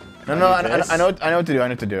 No, I do this. I know what to do. I know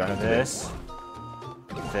what to do. I know what to do. This.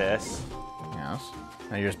 This. Yes.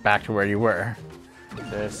 Now you're just back to where you were.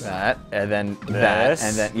 This. That, and then that, This.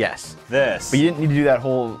 and then yes. This. But you didn't need to do that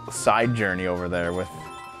whole side journey over there with.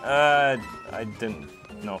 I didn't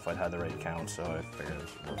know if I'd had the right count, so I figured it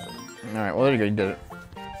was worth it. All right. Well, there you go. You did it.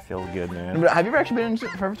 Feel good, man. Have you ever actually been in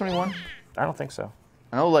Forever 21? I don't think so.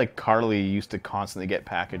 I know, like Carly used to constantly get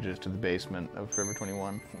packages to the basement of Forever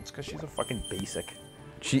 21. It's because she's a fucking basic.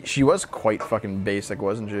 She was quite fucking basic,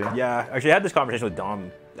 wasn't she? Yeah, actually, I had this conversation with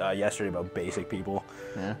Dom yesterday about basic people.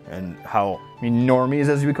 Yeah. And how I mean, normies,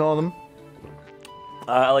 as we call them.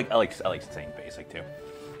 I like saying basic too.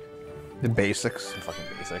 The basics. Fucking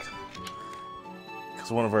basic.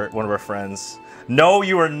 Because one of our friends. No,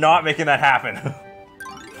 you are not making that happen.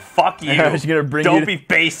 Fuck you. She's gonna bring Don't you be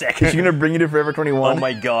basic. She's gonna bring you to Forever 21. Oh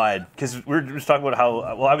my god. Because we're just talking about how.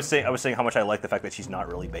 Well, I was saying how much I like the fact that she's not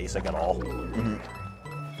really basic at all. Mm-hmm.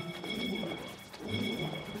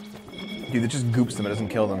 Dude, that just goops them. It doesn't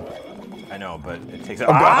kill them. I know, but it takes.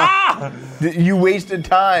 Ah! You wasted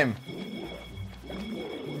time.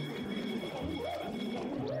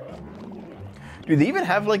 Dude, they even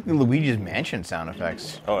have like the Luigi's Mansion sound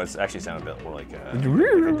effects. Oh, it's actually sounded a bit more like a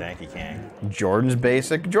Donkey Kong. Jordan's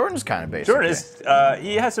basic. Jordan's kind of basic. Jordan is,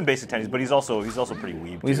 he has some basic tendencies, but he's also pretty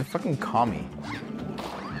weeb. Well, he's a fucking commie.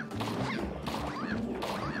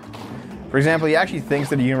 For example, he actually thinks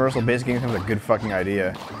that a universal basic game is a good fucking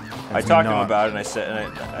idea. I talked to him about it, and I said,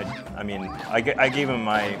 and I mean, I gave him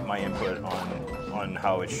my input on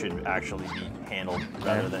how it should actually be handled,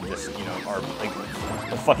 rather than just, you know, our like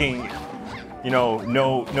the fucking, you know,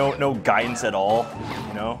 no guidance at all,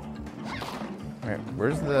 you know. Wait,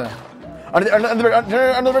 where's the? Oh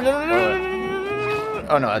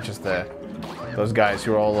no, that's just those guys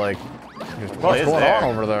who are all like, what's going on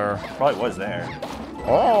over there? Probably was there.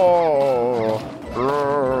 Oh,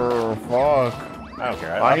 fuck. I don't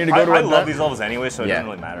care. I need to go to I love these levels anyway, so it doesn't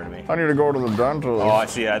really matter to me. I need to go to the dentist. Oh,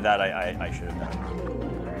 actually, yeah, that I should have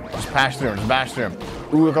done. Just bash through him. Just bash through him.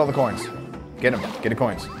 Ooh, look at all the coins. Get him. Get the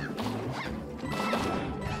coins.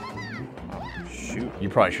 Oh, shoot. You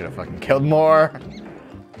probably should have fucking killed more.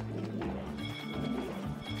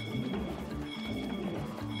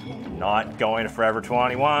 Not going to Forever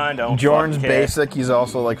 21. Don't. Jordan's basic. He's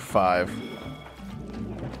also like 5.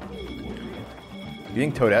 Do you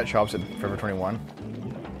think Toadette shops at Forever 21?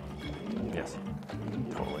 Yes.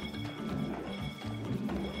 Totally.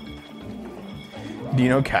 Do you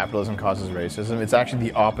know capitalism causes racism? It's actually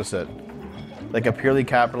the opposite. Like a purely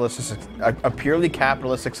capitalistic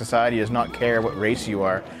society does not care what race you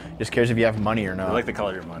are, just cares if you have money or not. They like the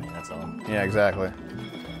color of your money. That's all. Yeah, exactly.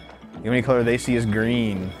 The only color they see is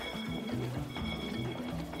green.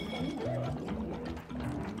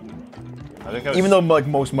 Even though like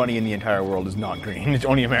most money in the entire world is not green, it's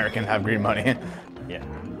only Americans have green money. Yeah.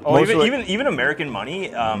 Oh, even American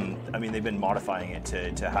money. I mean, they've been modifying it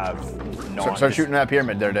to have. Start shooting that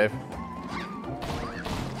pyramid there, Dave.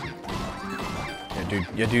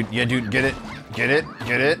 Yeah, dude. Get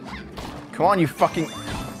it. Come on, you fucking.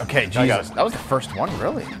 Okay, Jesus, that was the first one,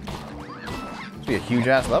 really. It'd be a huge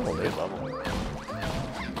ass level, dude.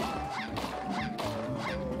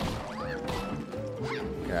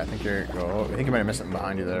 Yeah, I think you might have missed something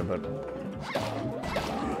behind you there, but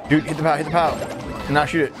dude, hit the pow, and now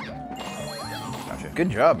shoot it. Gotcha. Good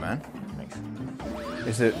job, man. Thanks.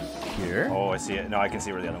 Is it here? Oh, I see it. No, I can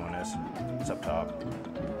see where the other one is. It's up top.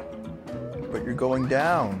 But you're going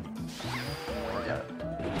down. I got it.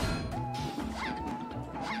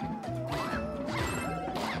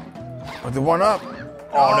 Oh, the one up.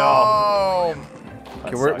 Oh no.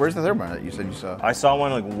 Okay, That where's the third one that you said you saw? I saw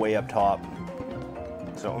one like way up top.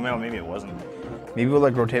 So well, maybe it wasn't. Maybe we'll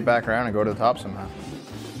like rotate back around and go to the top somehow.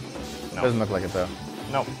 No. Doesn't look like it though.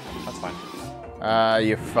 No, that's fine.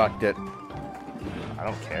 You fucked it. I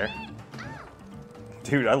don't care.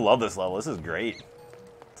 Dude, I love this level. This is great.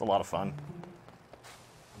 It's a lot of fun.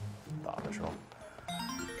 Thought Patrol.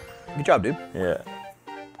 Good job, dude. Yeah.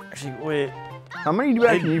 Actually, wait. How many do you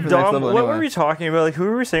actually need for the next level what anyway? were we talking about? Like, who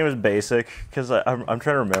were we saying was basic? Because I'm trying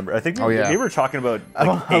to remember. I think we were talking about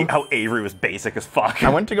like, how Avery was basic as fuck. I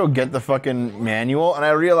went to go get the fucking manual, and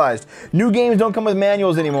I realized new games don't come with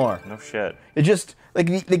manuals anymore. No shit. It just like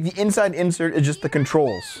the inside insert is just the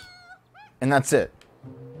controls, and that's it.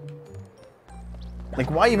 Like,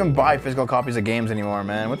 why even buy physical copies of games anymore,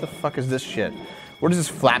 man? What the fuck is this shit? What is this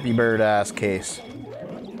Flappy Bird ass case?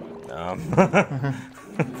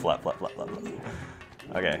 Flap.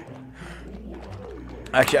 Okay.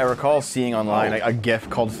 Actually, I recall seeing online a GIF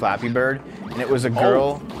called Flappy Bird, and it was a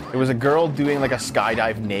girl. It was a girl doing like a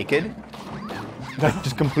skydive naked, like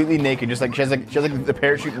just completely naked. Just like she has like the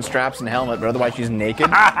parachute and straps and helmet, but otherwise she's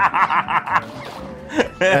naked. God.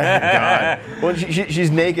 Well,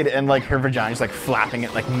 she's naked and like her vagina's like flapping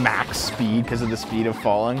at like max speed because of the speed of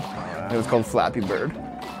falling. It was called Flappy Bird.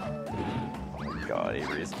 God,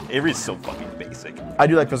 Avery's so fucking basic. I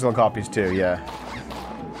do like physical copies too, yeah.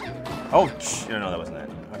 Oh, no, that wasn't it.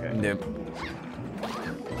 Okay. Nope.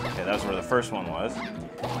 Okay, that was where the first one was.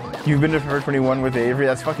 You've been to Forever 21 with Avery?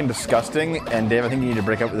 That's fucking disgusting. And Dave, I think you need to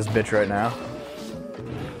break up with this bitch right now.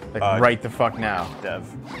 Like, right the fuck now. Dev,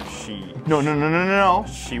 she... No.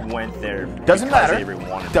 She went there Doesn't matter. Avery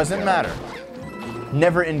wanted Doesn't matter.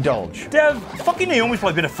 Never indulge. Dev, fucking Naomi's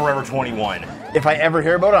probably been to Forever 21. If I ever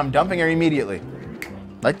hear about it, I'm dumping her immediately.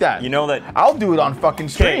 Like that. You know that... I'll do it on fucking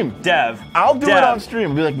stream. Okay, Dev. I'll do it on stream.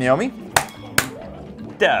 I'll be like, Naomi?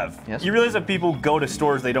 Dev, yes? You realize that people go to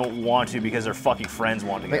stores they don't want to because their fucking friends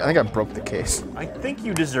want to go? I think I broke the case. I think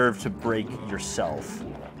you deserve to break yourself.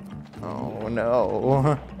 Oh,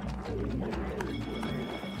 no.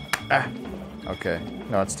 Ah. Okay.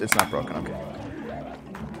 No, it's not broken. Okay.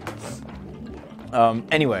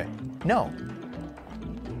 Anyway. No.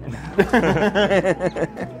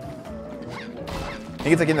 I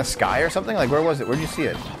think it's like in the sky or something. Like where was it? Where'd you see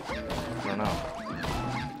it? I don't know.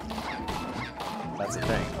 That's the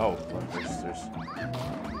thing. Oh, look, there's.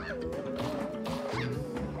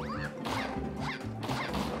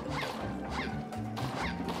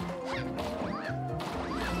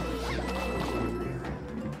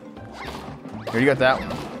 Here, you got that one.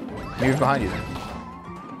 Maybe it's behind you then.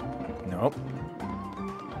 Nope.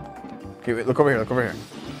 Okay, wait, look over here. Look over here.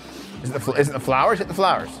 Is it the flowers? Hit the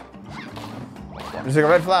flowers. There's like a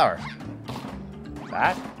red flower.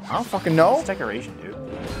 That? I don't fucking know. It's decoration, dude.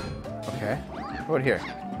 Okay. What about here?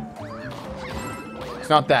 It's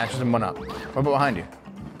not that. It's just a one up. What about behind you?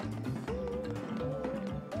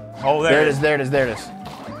 Oh, There it is. There it is. There it is.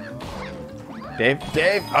 Dave.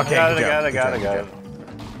 Dave. Okay. I got it.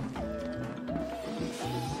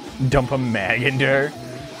 Dump a mag into her.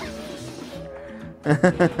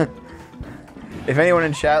 If anyone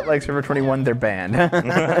in chat likes Server 21, they're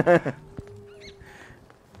banned.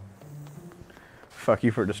 Fuck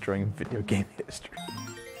you for destroying video game history.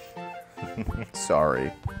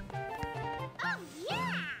 Sorry.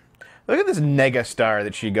 Look at this nega star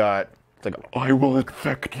that she got. It's like, I will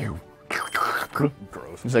infect you.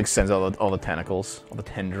 Gross. It's like sends all the tentacles, all the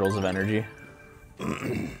tendrils of energy.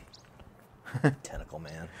 Tentacle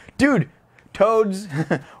man. Dude, Toad's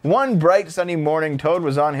one bright sunny morning, Toad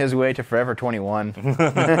was on his way to Forever 21.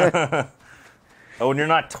 Oh, and you're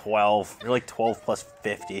not 12. You're like 12 plus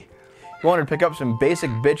 50. He wanted to pick up some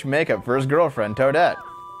basic bitch makeup for his girlfriend, Toadette.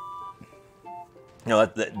 No,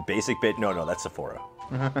 that basic bit. No, that's Sephora.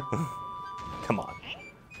 Come on.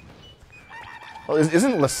 Well,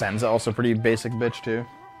 isn't Licenza also pretty basic bitch too?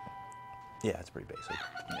 Yeah, it's pretty basic.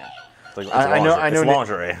 Yeah. It's like, I know. It's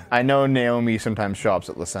lingerie. I know Naomi sometimes shops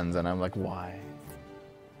at Licenza, and I'm like, why?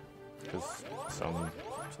 Because some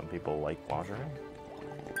people like lingerie.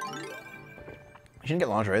 You shouldn't get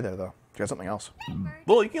lingerie there though. You got something else.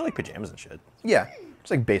 Well, you can get like pajamas and shit. Yeah,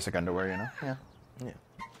 it's like basic underwear, you know. Yeah. Yeah.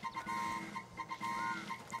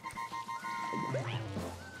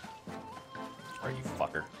 Alright, you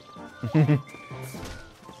fucker.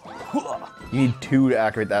 You need 2 to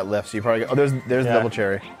activate that lift, so you probably go. Oh, there's the double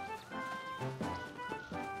cherry.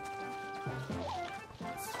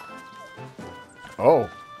 Oh,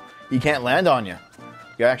 he can't land on you.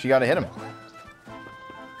 You actually got to hit him.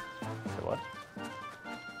 So what?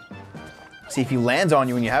 See, if he lands on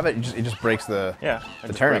you when you have it, it just breaks the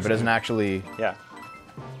turnip. It doesn't actually. Yeah.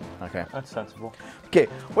 Okay. That's sensible. Okay,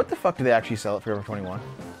 what the fuck do they actually sell at Forever 21?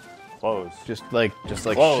 Clothes. Just like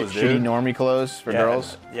Clothes, shitty dude. normie clothes for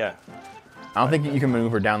girls. Yeah. I don't think you can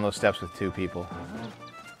maneuver down those steps with 2 people.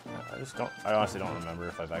 I honestly don't remember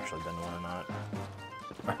if I've actually been to one or not.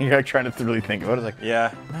 You're like trying to really think about it. Like, Yeah.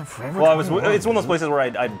 Forever Well, 21. it's one of those places where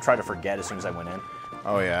I'd try to forget as soon as I went in.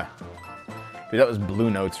 Oh yeah. Dude, that was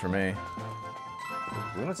Blue Notes for me.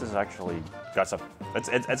 Blue Notes has actually got stuff.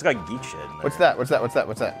 It's got geek shit in there. What's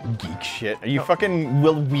that? Geek shit. Are you fucking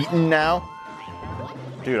Will Wheaton now?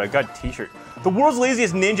 Dude, I got t-shirt. The world's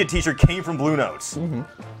laziest ninja t-shirt came from Blue Notes. Mm-hmm.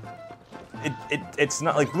 It's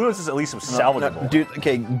not like Blue Notes is at least some salvageable. No, dude,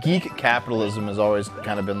 okay, geek capitalism has always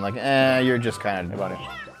kind of been like, you're just kind of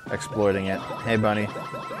exploiting it. Hey, bunny.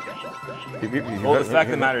 Well, the fact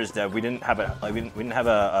of the matter is that we didn't have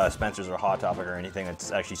a Spencer's or Hot Topic or anything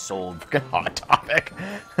that's actually sold. Hot Topic.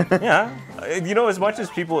 Yeah, you know, as much as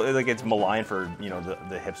people like it's maligned for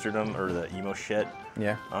the hipsterdom or the emo shit.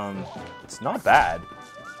 Yeah. It's not bad.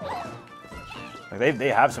 Like they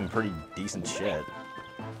have some pretty decent shit.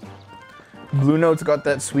 Blue Note's got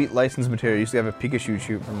that sweet license material. You used to have a Pikachu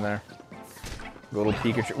shoot from there. Little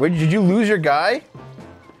Pikachu. Wait, did you lose your guy?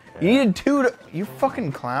 You needed 2 to... You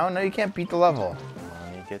fucking clown. Now you can't beat the level.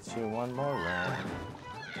 Money gets you one more round.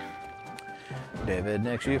 David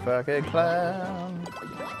Nix, you fucking clown.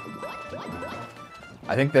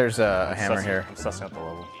 I think there's a hammer here. I'm sussing out the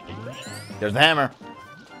level. There's the hammer.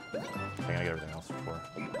 I think I get everything else before.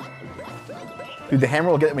 Dude, the hammer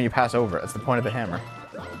will get it when you pass over. That's the point of the hammer.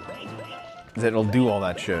 Is that it'll do all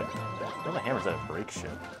that shit. Well, the hammer's that break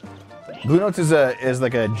shit. Blue Notes is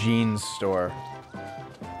like a jeans store.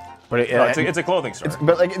 But It's a clothing store.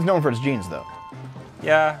 But like it's known for its jeans though.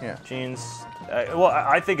 Yeah. Jeans. Well,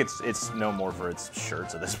 I think it's no more for its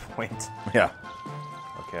shirts at this point. Yeah.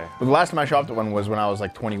 Okay. But the last time I shopped at one was when I was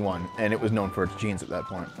like 21, and it was known for its jeans at that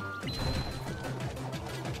point.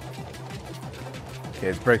 Okay,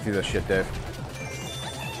 let's break through this shit, Dave.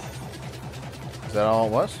 Is that all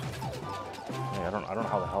it was? Yeah, I don't know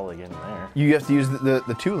how the hell they get in there. You have to use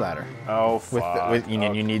the 2 ladder. Oh, fuck. You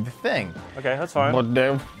need the thing. Okay, that's fine. But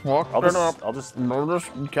Dave, fucked it up. I'll just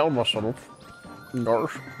kill myself.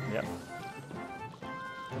 Gosh. Yeah.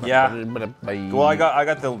 Yeah. Well, I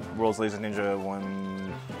got the World's Laziest Ninja one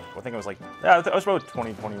I think it was like, yeah, I was about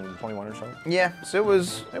 21 or so. Yeah, so it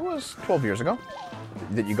was 12 years ago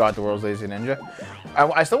that you got the World's Laziest Ninja.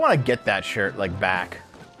 I still want to get that shirt like back.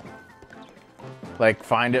 Like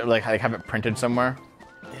find it, like have it printed somewhere.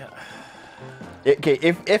 Yeah. Okay,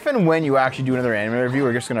 if and when you actually do another anime review,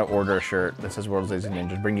 we're just gonna order a shirt that says World's Laziest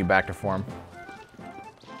Ninja, bring you back to form.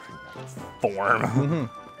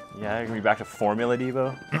 Form. Yeah, you're gonna be back to Formula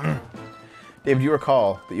Devo. Dave, do you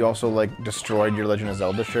recall that you also like destroyed your Legend of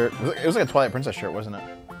Zelda shirt? It was like a Twilight Princess shirt, wasn't it?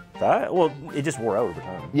 That? Well, it just wore out over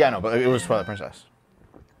time. Yeah, no, but it was Twilight Princess.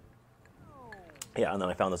 Yeah, and then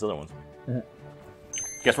I found those other ones.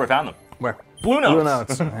 Guess where I found them? Where? Blue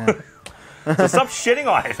Notes. Blue Notes. Yeah. So stop shitting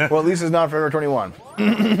on it. Well, at least it's not Forever 21.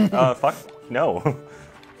 Fuck no.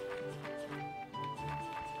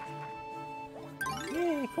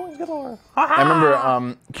 Yay, coins galore. I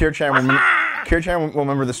remember Kier-chan will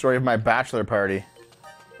remember the story of my bachelor party.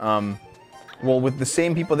 Well, with the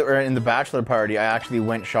same people that were in the bachelor party, I actually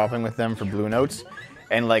went shopping with them for Blue Notes,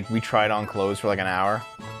 and like we tried on clothes for like an hour,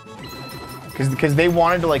 because they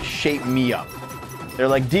wanted to like shape me up. They're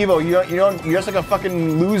like, Devo, you're just like a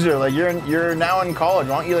fucking loser. Like you're now in college.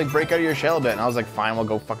 Why don't you like break out of your shell a bit? And I was like, fine, we'll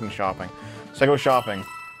go fucking shopping. So I go shopping,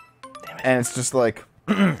 and it's just like,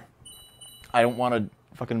 I don't want to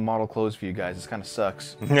fucking model clothes for you guys. This kind of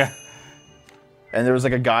sucks. Yeah. And there was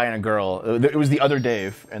like a guy and a girl. It was the other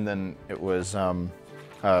Dave, and then it was a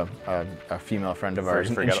female friend of ours.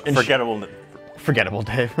 Forgettable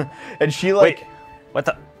Dave. And she like. Wait, what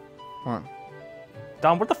the? What?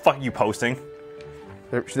 Dom, what the fuck are you posting?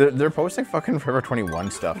 They're posting fucking Forever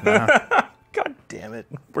 21 stuff now. God damn it.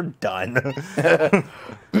 We're done.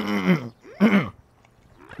 For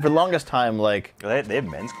the longest time, like... They have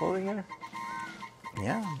men's clothing there?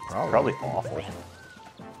 Yeah, probably. Probably awful.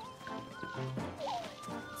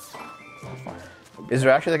 Is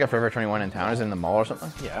there actually like a Forever 21 in town? Is it in the mall or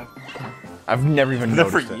something? Yeah. I've never even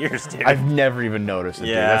noticed for it. years, dude. I've never even noticed it,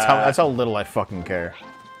 dude. Yeah. That's how little I fucking care.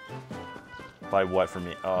 Buy what for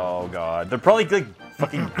me? Oh, God. They're probably like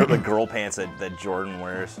fucking the girl pants that Jordan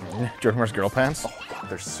wears. Jordan wears girl pants? Oh, God,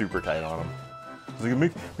 they're super tight on him. It's like,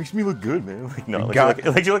 it makes me look good, man. Like, no, it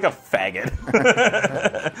makes you look a faggot.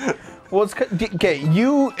 Well, it's... Okay,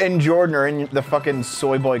 you and Jordan are in the fucking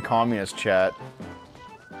soy boy communist chat.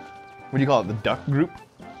 What do you call it? The duck group?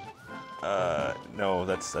 No,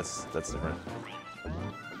 that's different.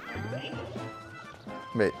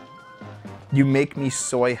 Wait. You make me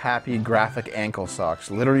soy happy graphic ankle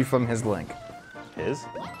socks. Literally from his link. His?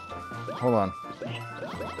 Hold on.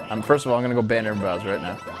 First of all, I'm gonna go ban every browser right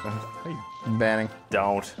now. Banning.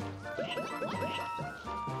 Don't.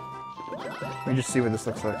 Let me just see what this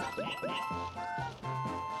looks like.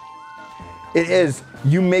 It is.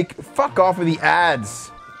 You make... Fuck off with the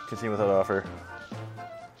ads. Continue with that offer.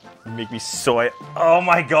 You make me soy. Oh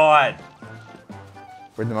my God.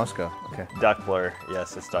 Where'd the mouse go? Okay. Duck blur.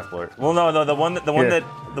 Yes, it's duck blur. Well, no, the one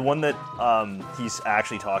that he's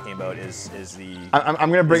actually talking about is the. I'm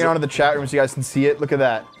gonna bring it onto the chat room so you guys can see it. Look at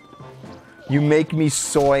that. You make me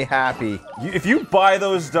soy happy. If you buy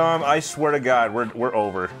those, Dom, I swear to God, we're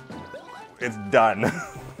over. It's done.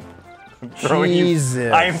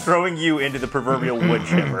 Jesus. I am throwing you into the proverbial wood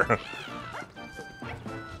chipper.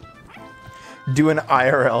 Do an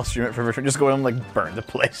IRL stream it for virtual. Just go in and like burn the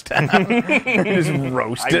place down. Just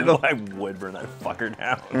roast it. I would burn that fucker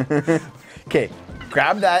down. Okay,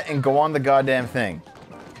 grab that and go on the goddamn thing.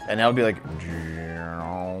 And that'll be like...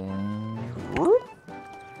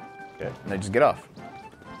 Okay, now just get off.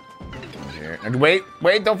 Wait,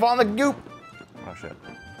 don't fall in the goop. Oh shit.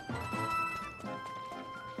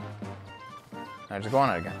 Now just go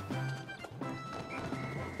on it again.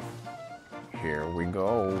 Here we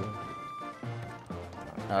go.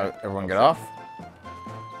 Everyone get off.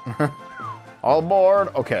 All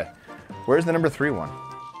aboard. Okay. Where's the number 3 one?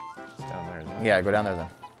 It's down there, isn't it? Yeah, go down there then.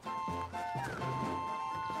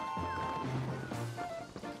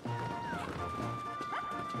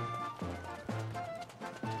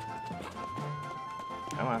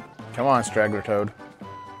 Come on. Come on, straggler toad.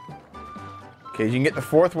 Okay, you can get the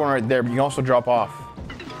 4th one right there, but you can also drop off.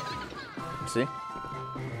 See? Yeah,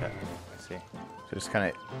 I see. So just kind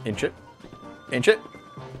of inch it. Inch it.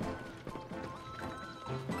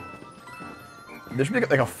 There should be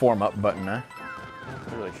like a form up button, eh?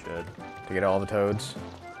 It really should. To get all the toads.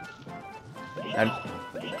 And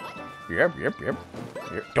yep.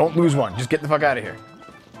 Don't lose one. Just get the fuck out of here.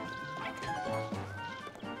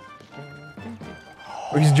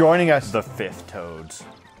 Oh, he's joining us. The 5th toads.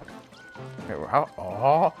 Okay, how?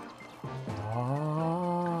 Oh.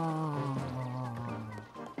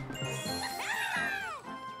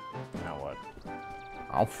 Now what?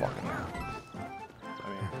 I'll fucking know. I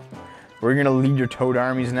mean, We're gonna lead your toad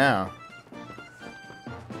armies now.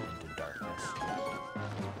 Into darkness.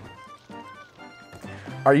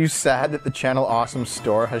 Are you sad that the Channel Awesome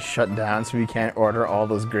store has shut down so we can't order all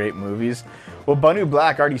those great movies? Well, Banu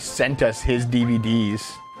Black already sent us his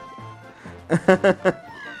DVDs.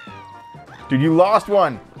 Dude, you lost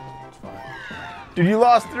one. Dude, you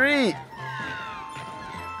lost 3.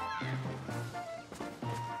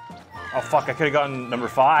 Oh fuck! I could have gotten number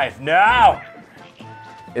 5. No.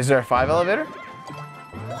 Is there a 5 elevator?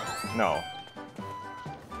 No.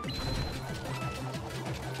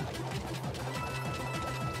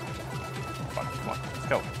 Fuck! Come on, let's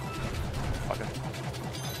go. Fuck it.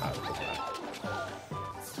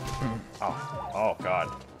 Oh god.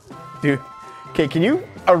 Dude, okay, can you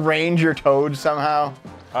arrange your toad somehow?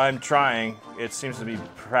 I'm trying. It seems to be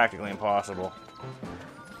practically impossible.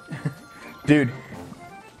 Dude,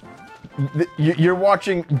 you're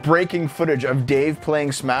watching breaking footage of Dave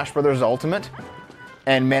playing Smash Brothers Ultimate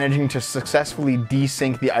and managing to successfully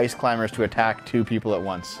desync the ice climbers to attack 2 people at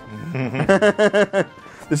once.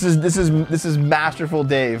 This is masterful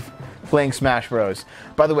Dave playing Smash Bros.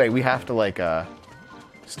 By the way, we have to like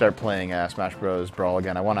start playing Smash Bros. Brawl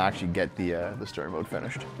again. I want to actually get the story mode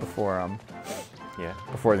finished before Yeah.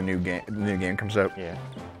 before the new game comes out. Yeah.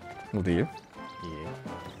 Well, do you? Yeah.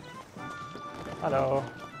 Hello.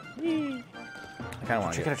 Whee. I kind of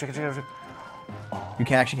want to. Check it out. You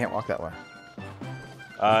can't walk that way.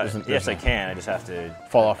 Yes, I can. I just have to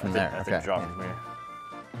Fall off from there. I have Okay. to drop from here.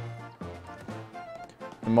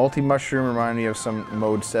 The multi-mushroom reminded me of some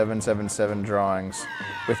mode 777 drawings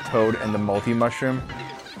with Toad and the multi-mushroom.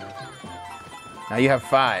 Now you have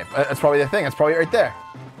 5. That's probably the thing. That's probably right there.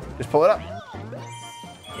 Just pull it up.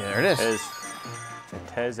 Yeah, there it is.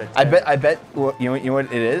 I bet. Well, you know what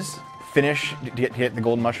it is. Finish to get the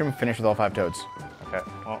golden mushroom. Finish with all 5 toads. Okay.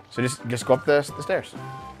 Well, So just go up the stairs.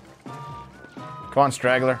 Come on,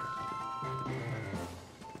 straggler.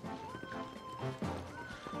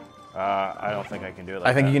 I don't think I can do it like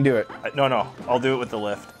I think that. you can do it. No. I'll do it with the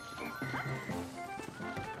lift.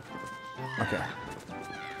 Okay.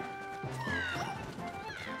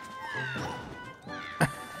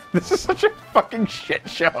 This is such a fucking shit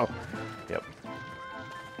show. Yep.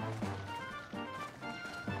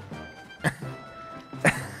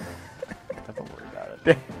 Don't worry about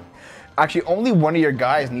it. Actually, only one of your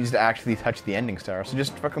guys needs to actually touch the ending star, so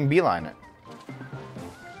just fucking beeline it.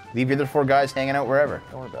 Leave your other 4 guys hanging out wherever.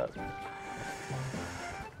 Don't worry about it.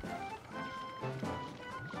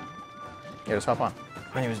 Yeah, just hop on.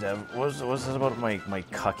 My name is Dev. What was this about my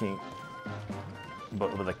cucking?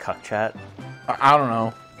 About the cuck chat? I don't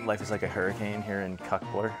know. Life is like a hurricane here in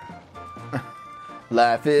Cuckblur.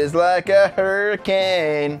 Life is like a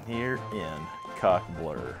hurricane. Here in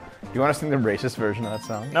Cuckblur. Do you want to sing the racist version of that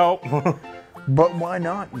song? No. But why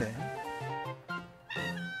not, man?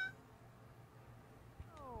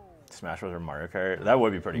 Smash Bros. Or Mario Kart. That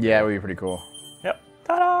would be pretty Yeah, it cool. would be pretty cool. Yep.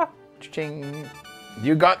 Ta-da! Ching.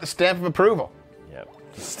 You got the stamp of approval. Yep.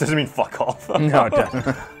 This doesn't mean fuck off. No, it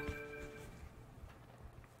doesn't.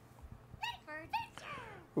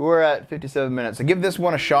 We're at 57 minutes. So give this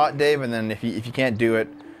one a shot, Dave, and then if you can't do it,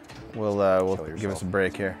 we'll give us a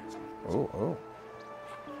break here. Oh.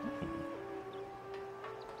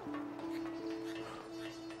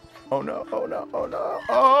 Oh no, oh no, oh no,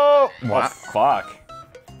 oh! What fuck?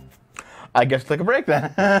 I guess take a break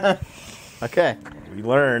then. Okay. We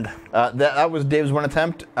learned. That was Dave's one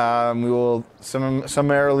attempt. We will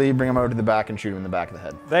summarily bring him out to the back and shoot him in the back of the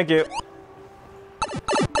head. Thank you.